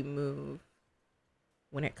that we move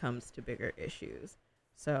when it comes to bigger issues.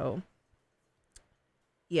 So,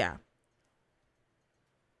 yeah.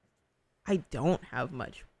 I don't have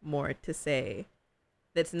much more to say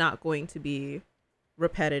that's not going to be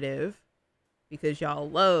repetitive, because y'all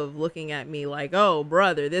love looking at me like, oh,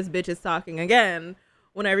 brother, this bitch is talking again,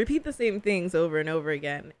 when I repeat the same things over and over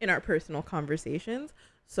again in our personal conversations.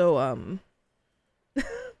 So,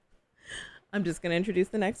 I'm just going to introduce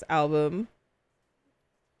the next album.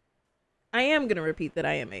 I am going to repeat that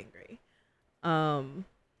I am angry.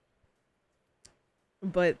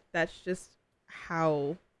 But that's just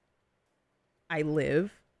how I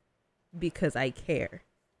live, because I care.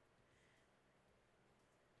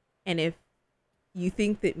 And if you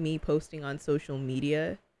think that me posting on social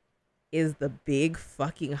media is the big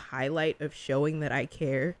fucking highlight of showing that I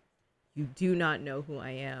care, you do not know who I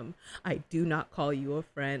am. I do not call you a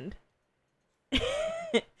friend.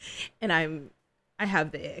 And I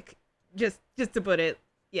have the ick. Just to put it,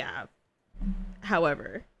 yeah.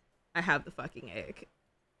 However, I have the fucking ick.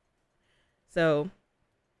 So,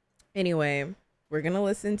 anyway, we're gonna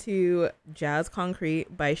listen to Jazz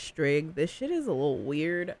Concrete by Strig. This shit is a little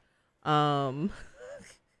weird.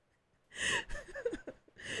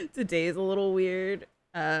 Today's a little weird.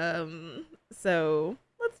 So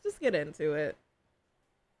let's just get into it.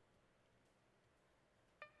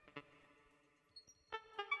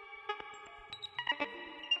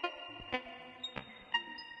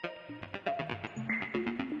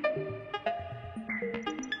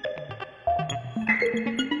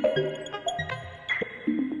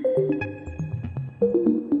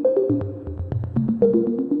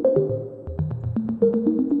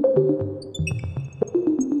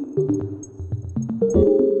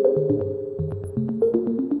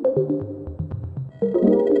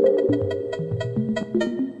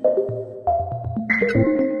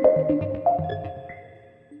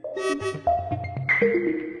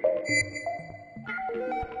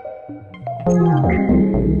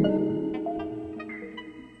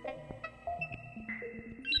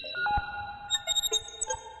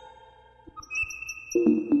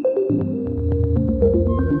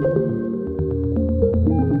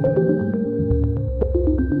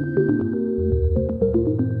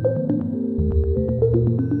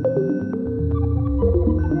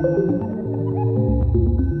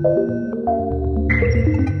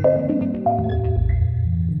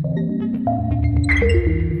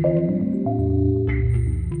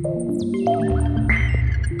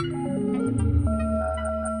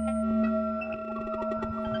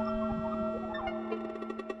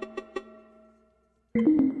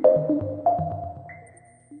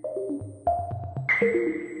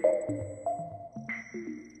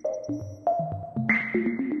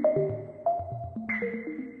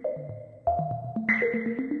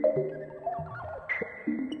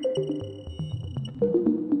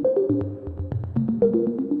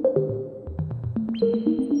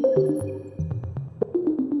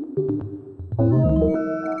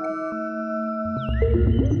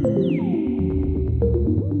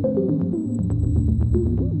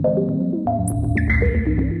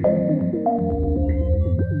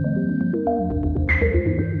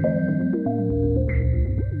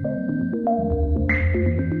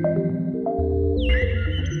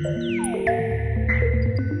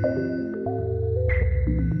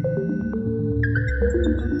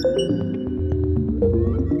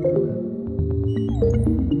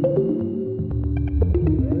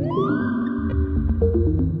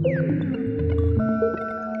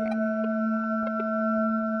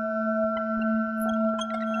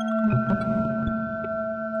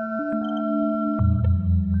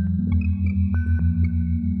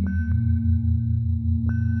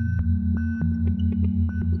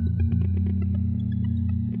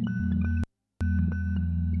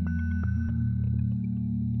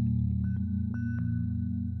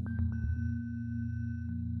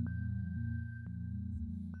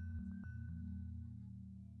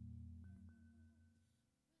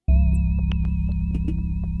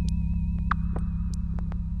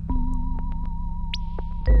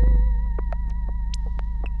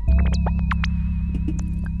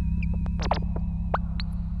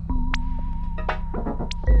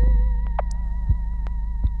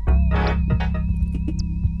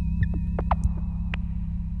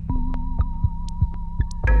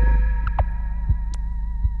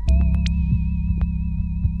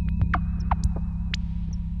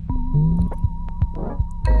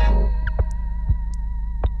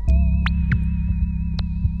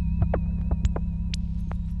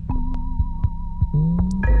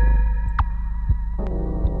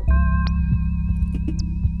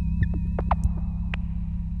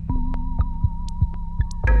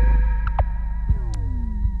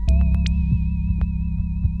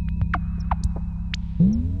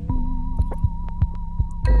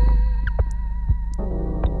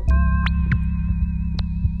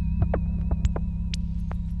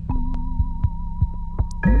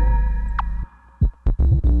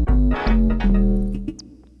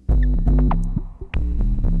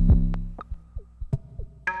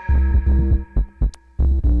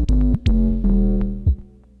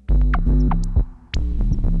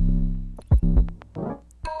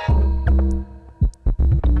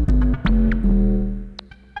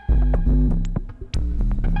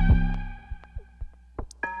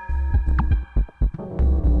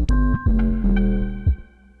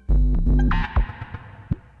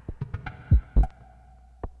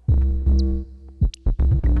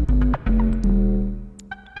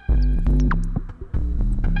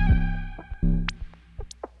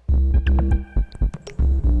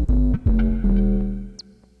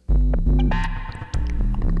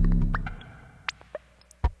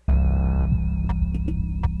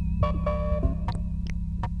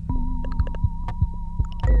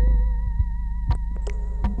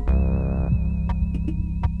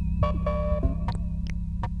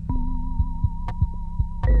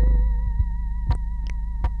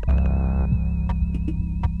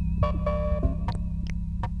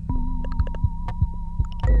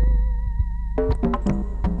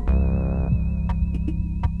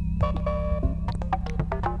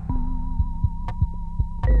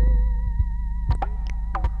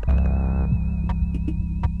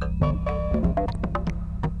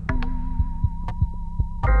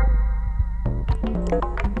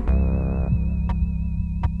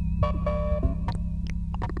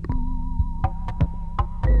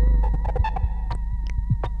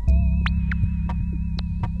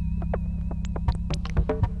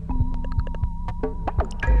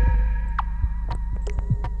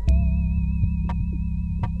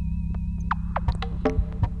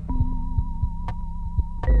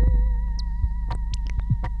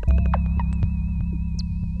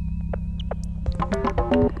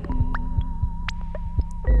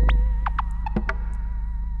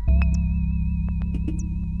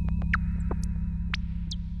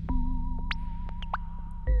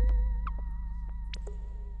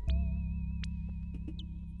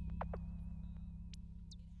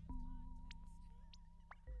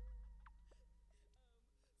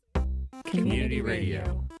 Community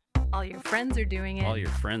radio. All your friends are doing it. All your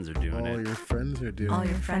friends are doing All it. your friends are doing All it.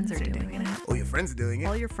 your friends are doing it. Oh, your friends are doing it.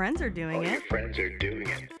 All your friends are doing it. Friends are doing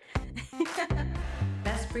it.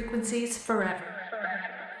 Best frequencies forever.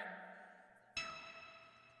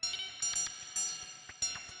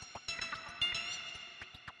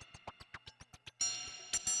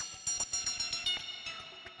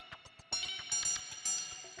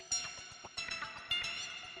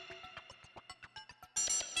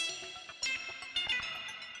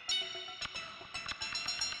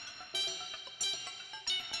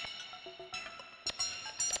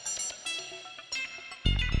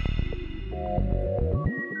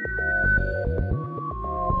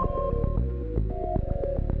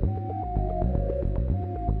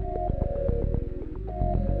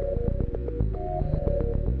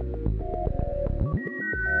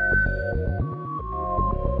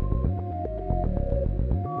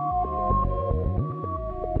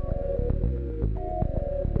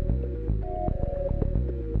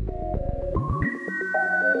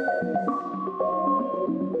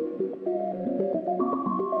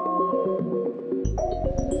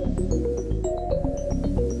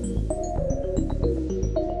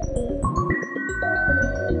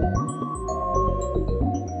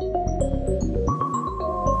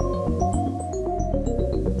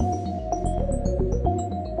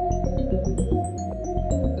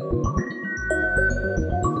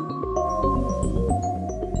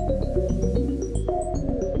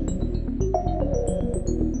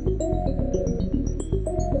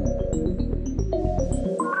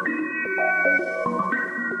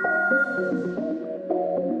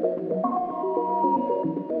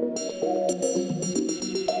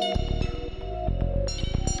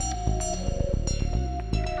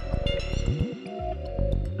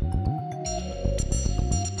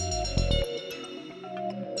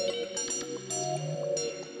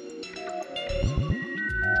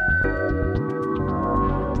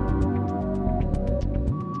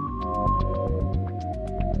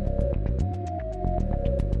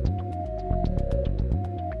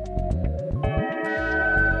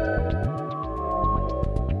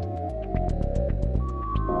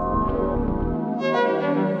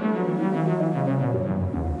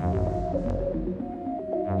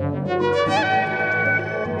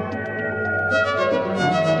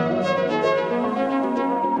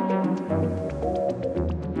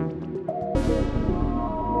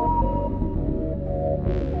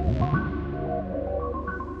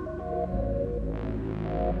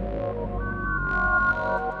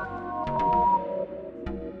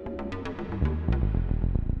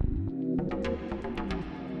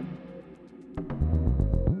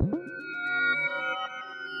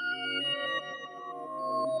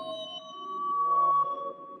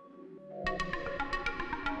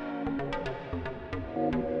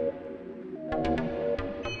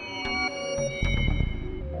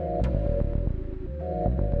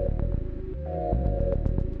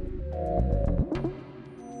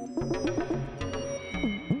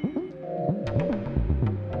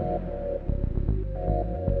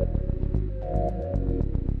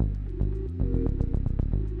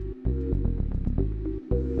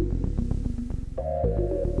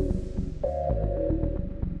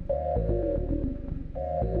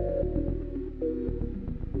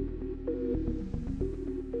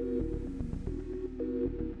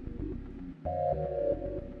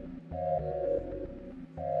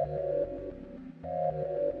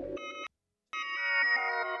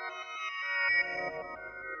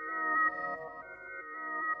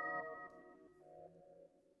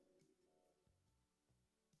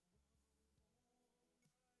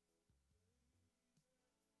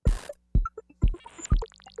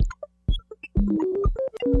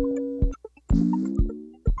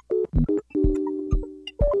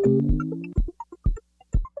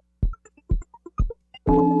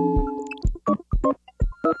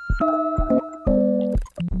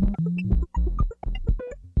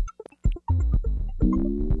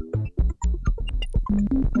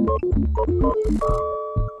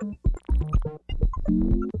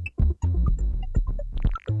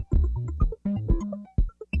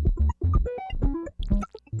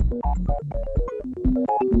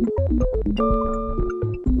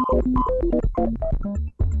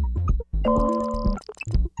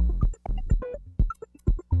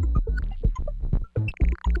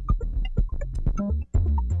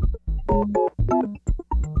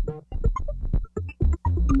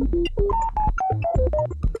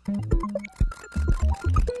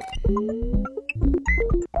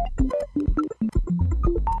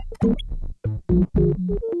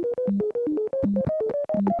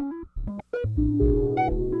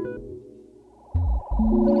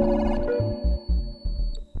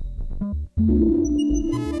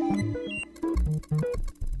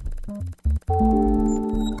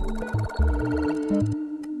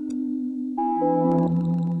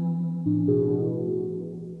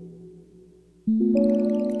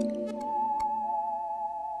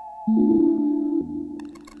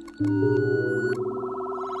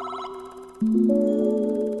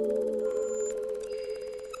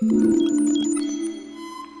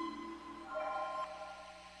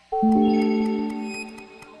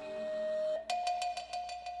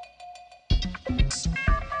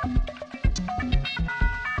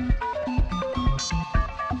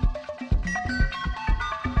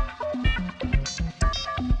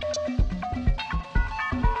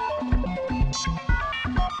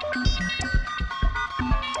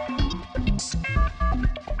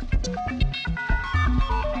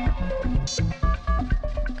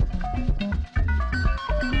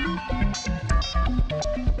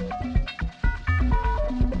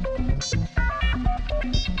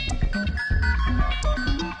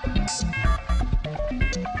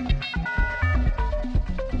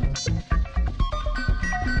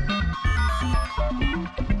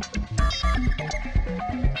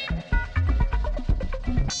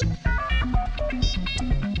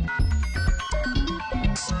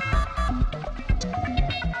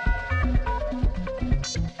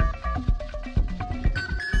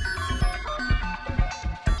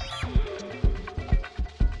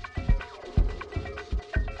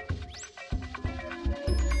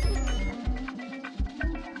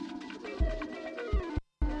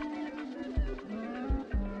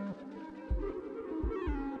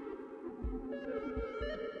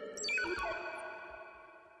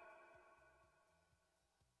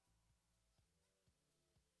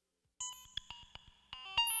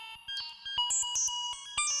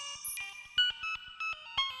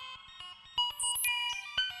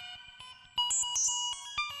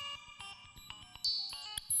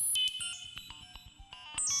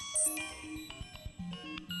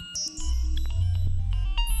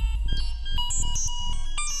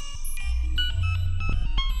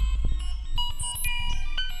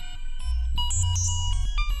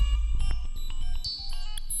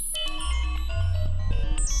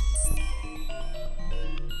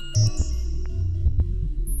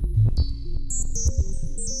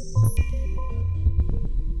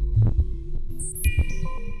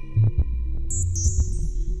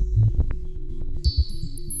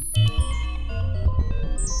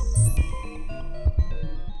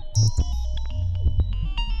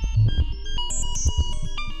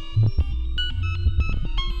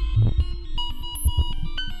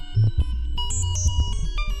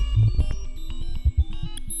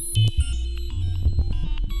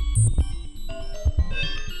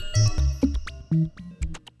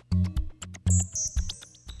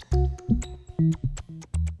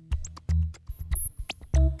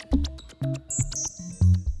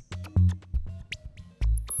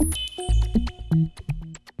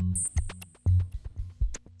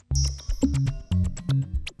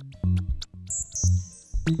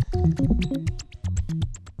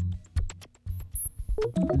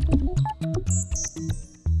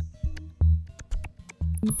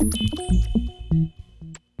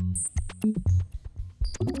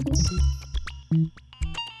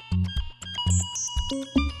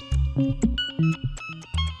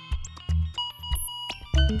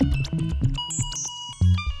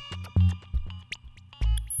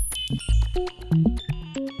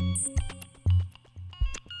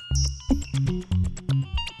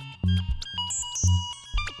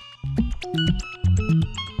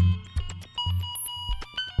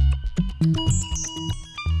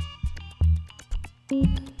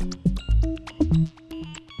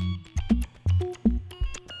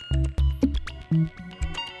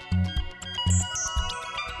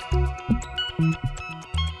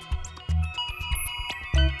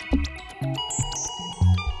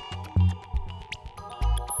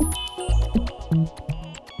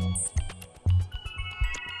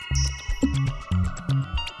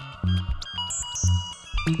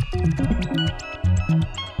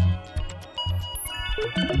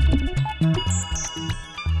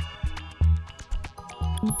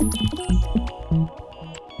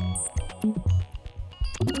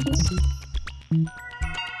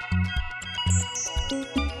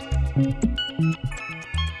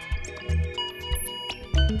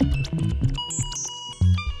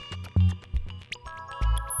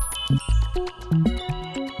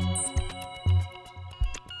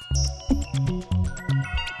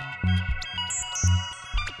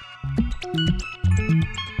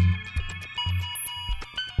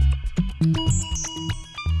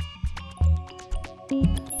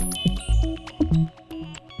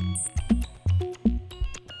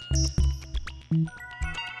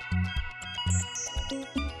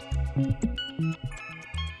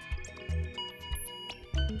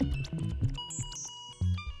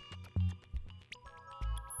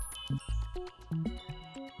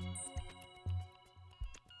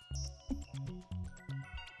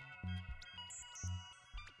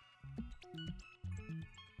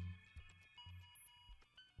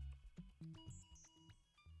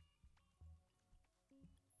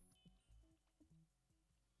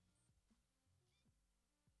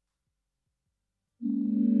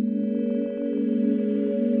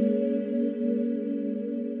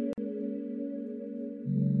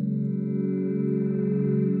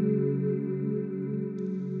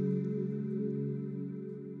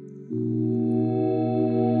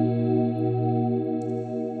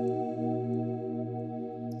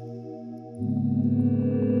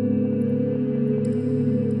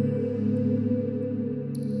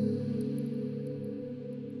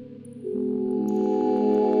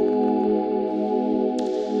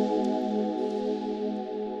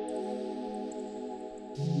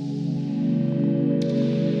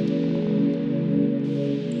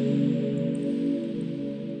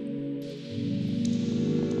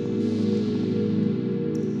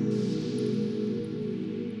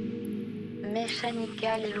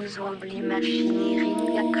 Mechanical oubli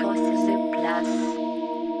machineering across the place.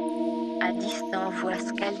 A distant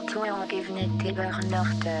voice calto en gevnete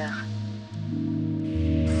burnorter.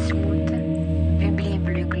 Smooth,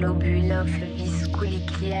 bublible globule of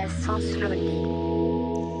visculicia sans slowly.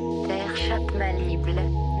 Terre chape malleable,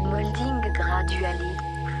 molding gradually,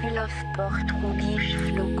 full of port rougish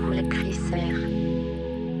flocule crisser.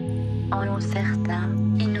 En long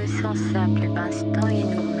certain, innocent simple instant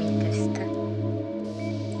enormitest.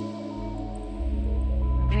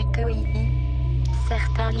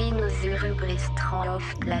 Certains linos restreint of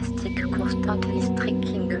plastic constantly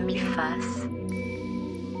striking me face.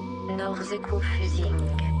 Nor the confusing.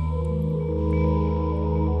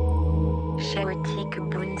 Chaotic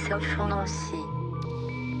boons of Nancy.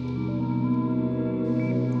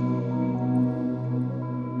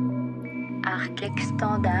 Archaic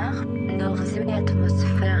standard, nor the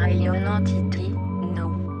atmosphere ion entity, no.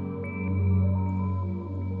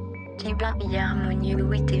 Tiba harmony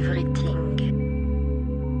with everything.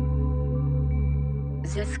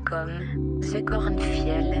 The scum, the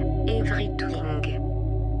cornfield, everything.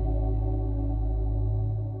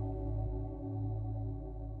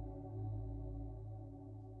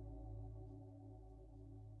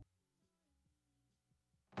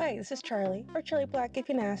 Hi, this is Charlie, or Charlie Black if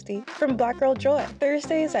you're nasty, from Black Girl Joy,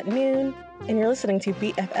 Thursdays at noon, and you're listening to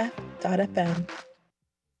BFF.FM.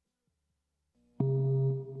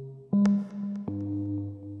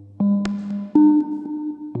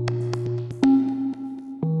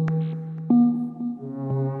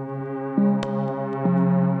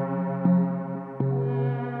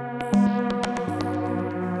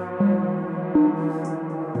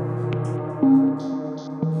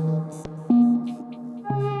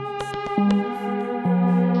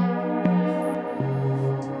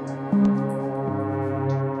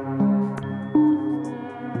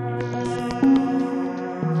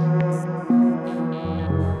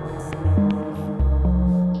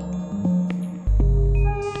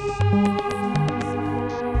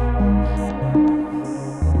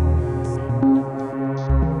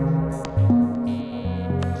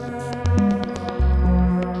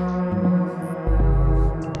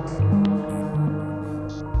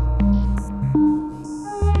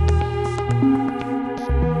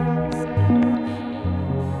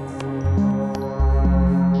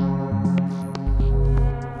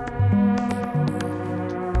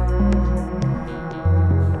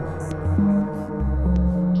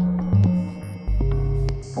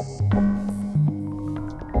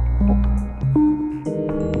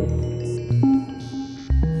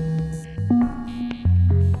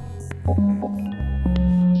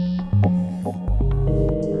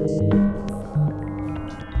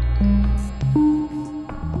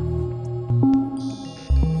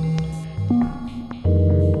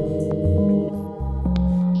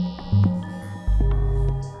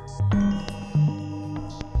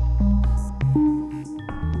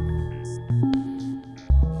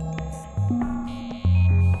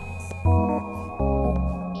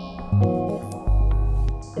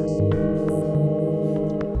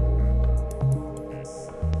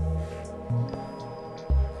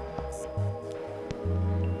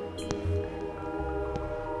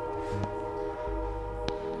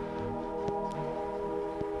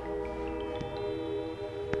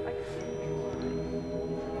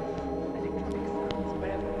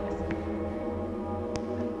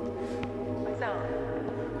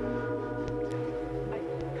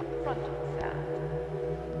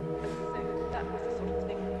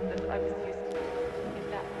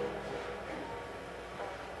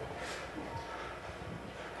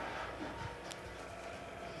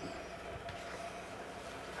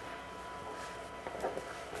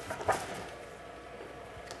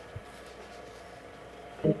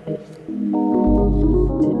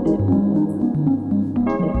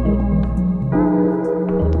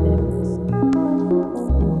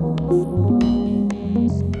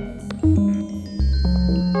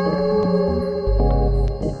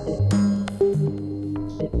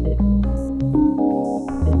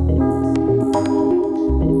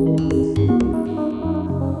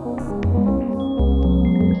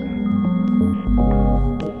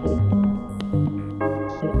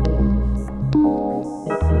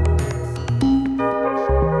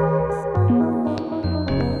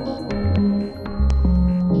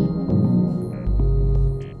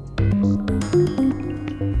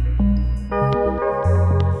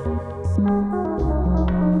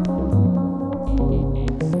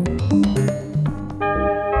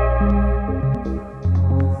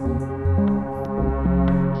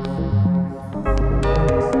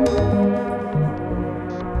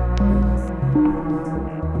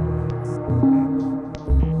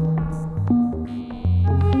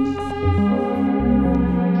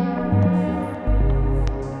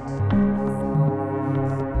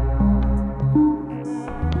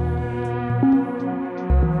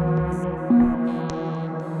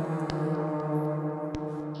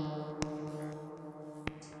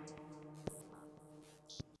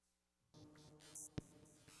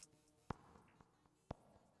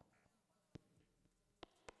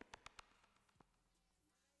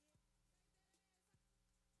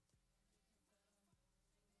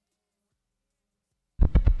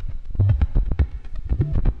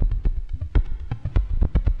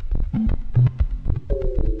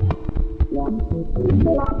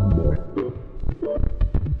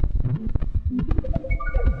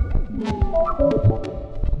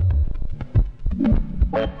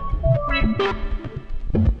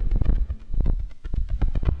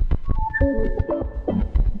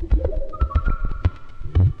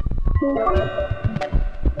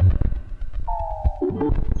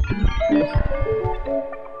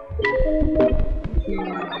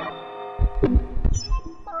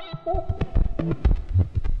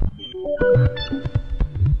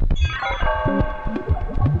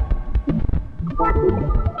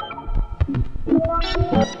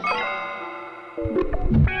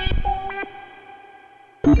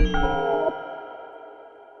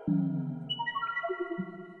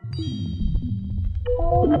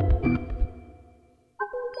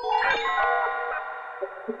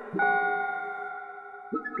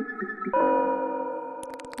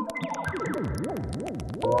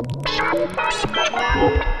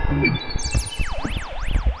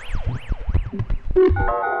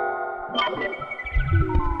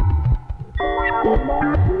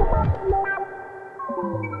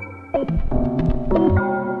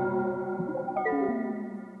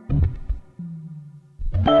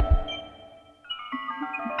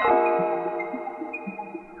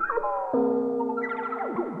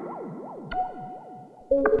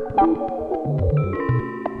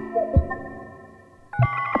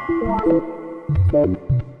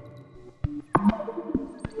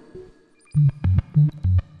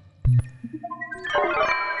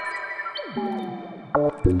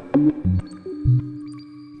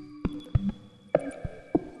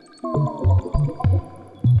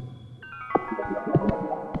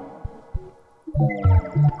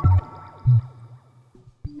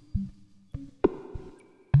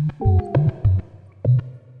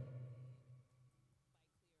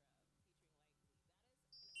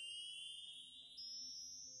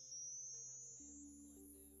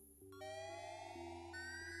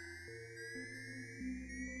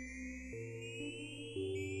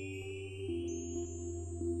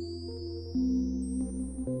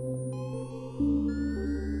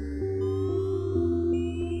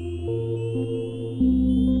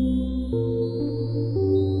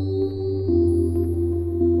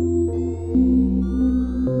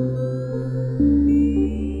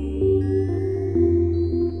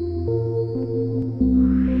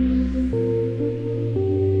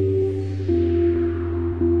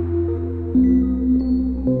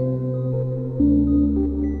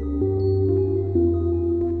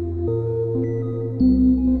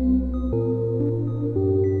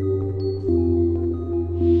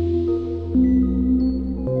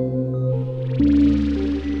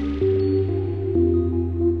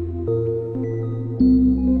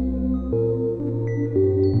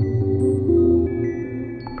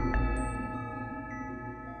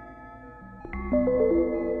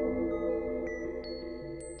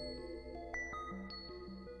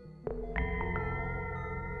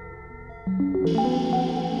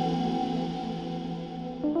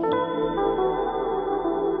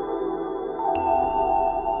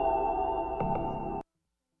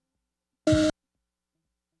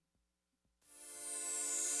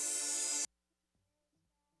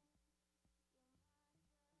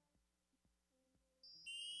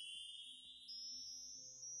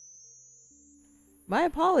 My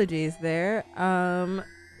apologies there.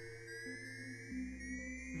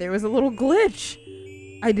 There was a little glitch.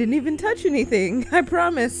 I didn't even touch anything. I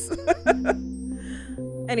promise.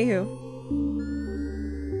 Anywho.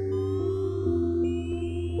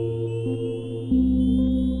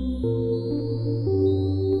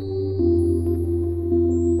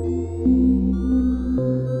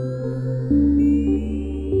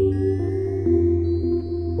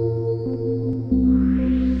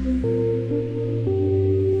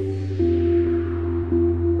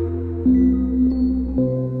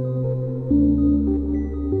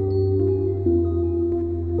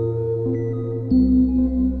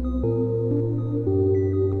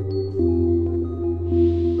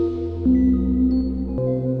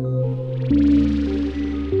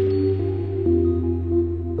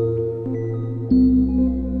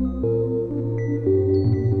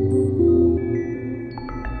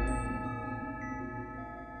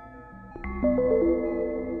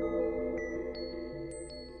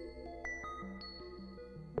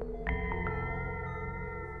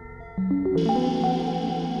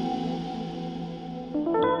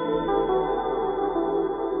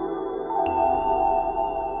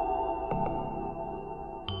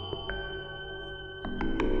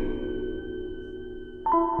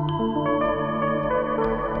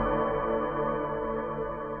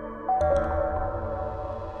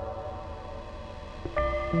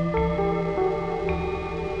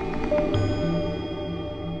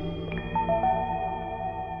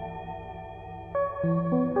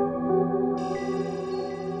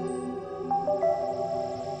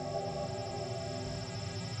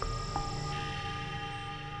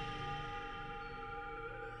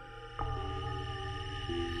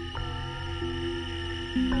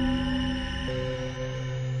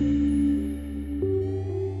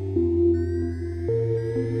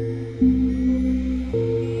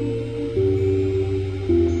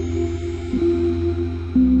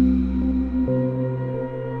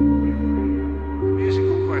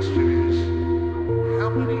 question is, how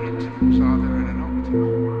many intervals are there in an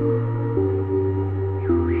octave?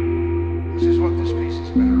 This is what this piece is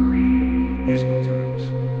about. Musical terms.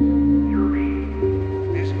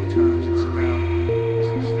 Musical terms, it's about, is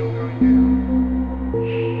it still going down?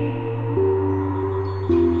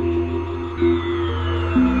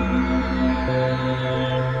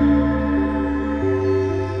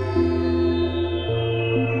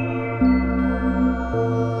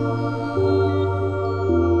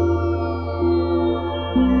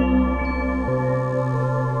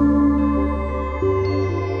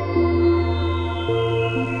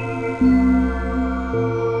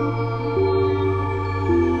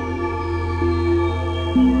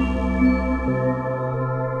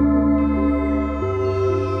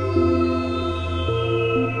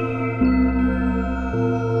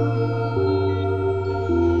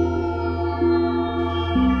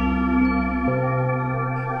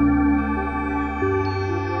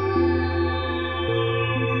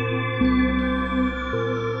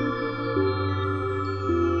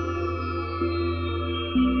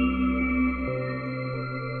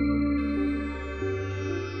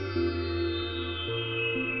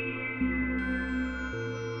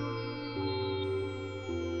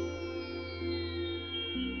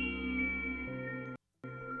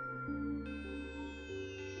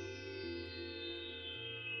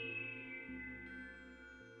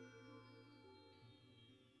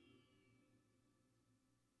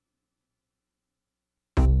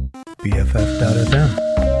 BFF.fm.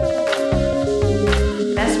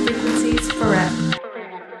 Best frequencies forever.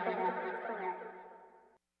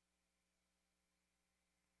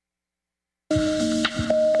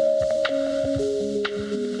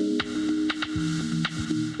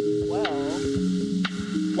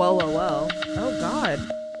 Well. Oh God.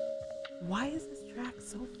 Why is this track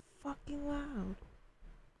so fucking loud?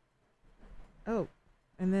 Oh,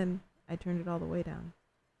 and then I turned it all the way down.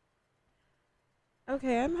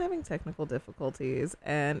 Okay, I'm having technical difficulties,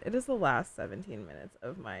 and it is the last 17 minutes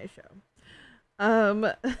of my show.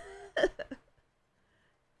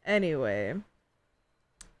 Anyway,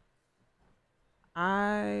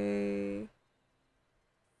 I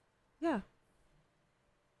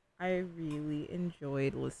really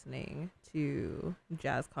enjoyed listening to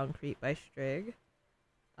Jazz Concrete by Strig.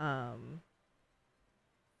 We're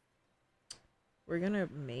gonna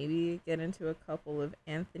maybe get into a couple of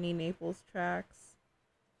Anthony Naples tracks.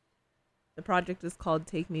 The project is called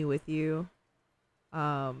Take Me With You.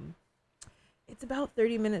 It's about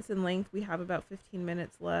 30 minutes in length. We have about 15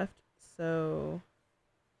 minutes left, so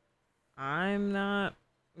I'm not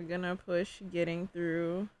gonna push getting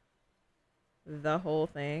through the whole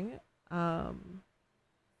thing.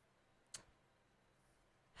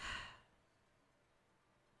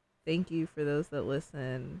 Thank you for those that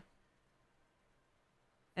listen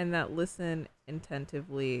and that listen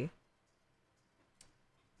attentively.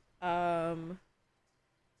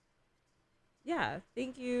 Yeah,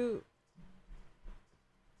 thank you.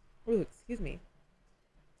 Oh, excuse me.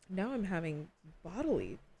 Now I'm having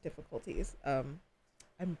bodily difficulties. I'm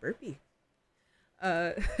burpy.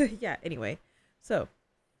 Yeah, anyway. So,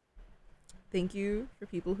 thank you for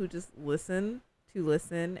people who just listen to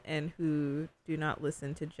listen and who do not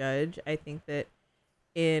listen to judge. I think that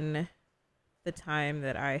in the time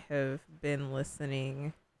that I have been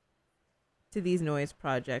listening to these noise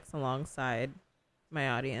projects alongside my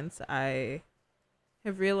audience, I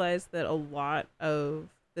have realized that a lot of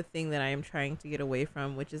the thing that I am trying to get away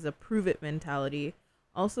from, which is a prove it mentality,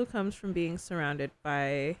 also comes from being surrounded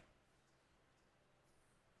by,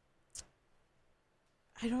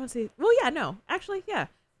 I don't want to say, well, yeah, no, actually, yeah.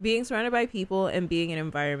 Being surrounded by people and being in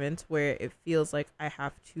environments where it feels like I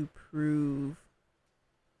have to prove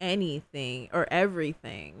anything or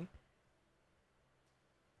everything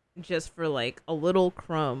just for like a little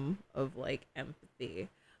crumb of like empathy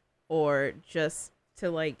or just to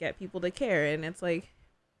like get people to care. And it's like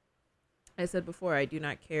I said before, I do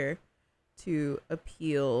not care to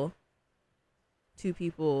appeal to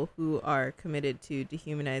people who are committed to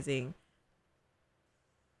dehumanizing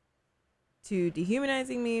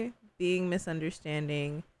me, being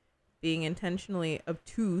misunderstanding, being intentionally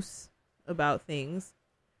obtuse about things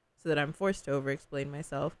so that I'm forced to over-explain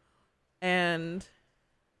myself. And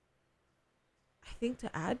I think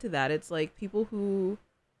to add to that, it's like people who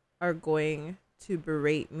are going to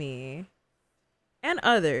berate me and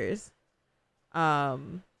others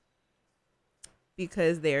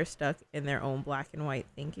because they are stuck in their own black and white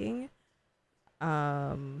thinking.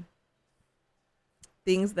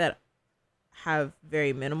 Things that have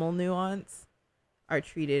very minimal nuance are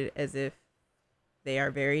treated as if they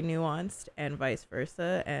are very nuanced and vice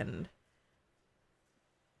versa. And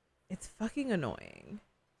it's fucking annoying.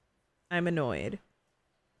 I'm annoyed.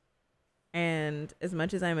 And as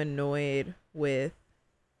much as I'm annoyed with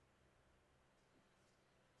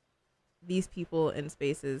these people in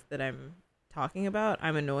spaces that I'm talking about,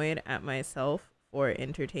 I'm annoyed at myself for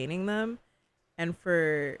entertaining them and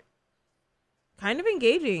for kind of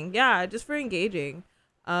engaging. Yeah, just for engaging.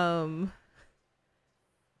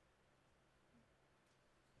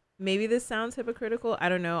 Maybe this sounds hypocritical. I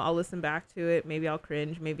don't know. I'll listen back to it. Maybe I'll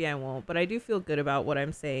cringe. Maybe I won't. But I do feel good about what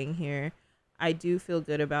I'm saying here. I do feel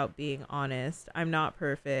good about being honest. I'm not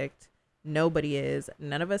perfect. Nobody is.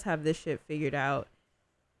 None of us have this shit figured out.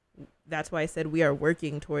 That's why I said we are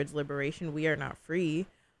working towards liberation. We are not free.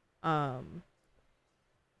 And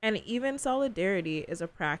even solidarity is a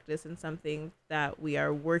practice and something that we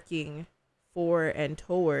are working for and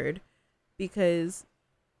toward, because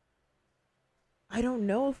I don't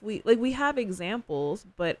know if we have examples,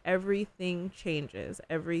 but everything changes.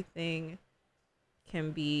 Everything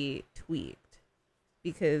can be tweaked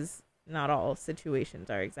because not all situations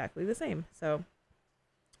are exactly the same. So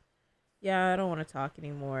yeah, I don't want to talk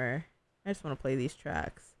anymore. I just want to play these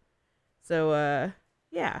tracks. So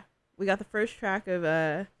yeah, we got the first track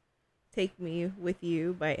of Take Me With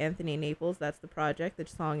You by Anthony Naples. That's the project. The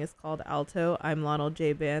song is called Alto. I'm Lonald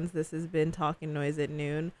J. Bands. This has been Talking Noise at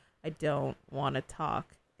Noon. I don't want to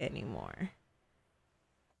talk anymore.